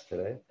class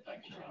today.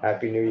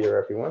 Happy New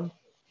Year, everyone.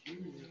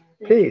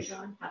 Peace.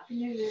 Happy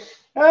New Year.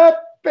 Happy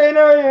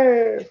New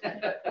Year.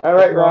 All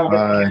right, Ron.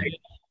 Bye.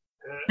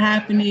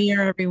 Happy New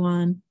Year,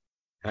 everyone.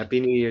 Happy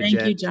New Year, Thank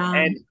Jen. you, John.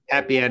 And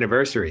happy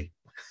anniversary.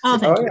 Oh,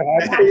 thank you.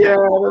 Yeah, happy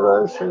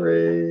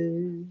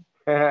anniversary.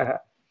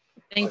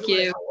 Thank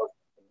you.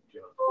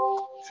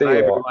 See Bye,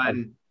 you all.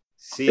 everyone.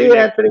 See See you you,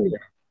 next Anthony. year.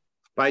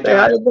 Bye, Say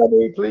hi John. to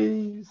Buddy,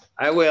 please.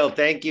 I will.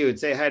 Thank you. And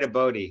say hi to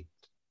Bodhi.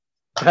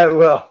 I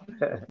will.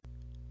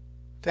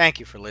 Thank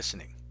you for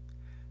listening.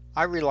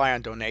 I rely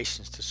on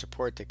donations to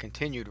support the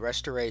continued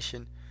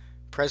restoration,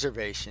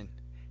 preservation,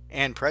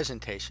 and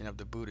presentation of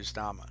the Buddha's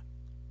Dhamma.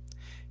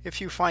 If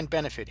you find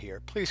benefit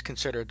here, please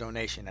consider a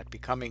donation at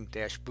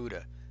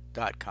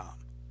becoming-buddha.com.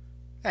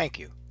 Thank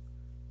you.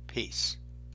 Peace.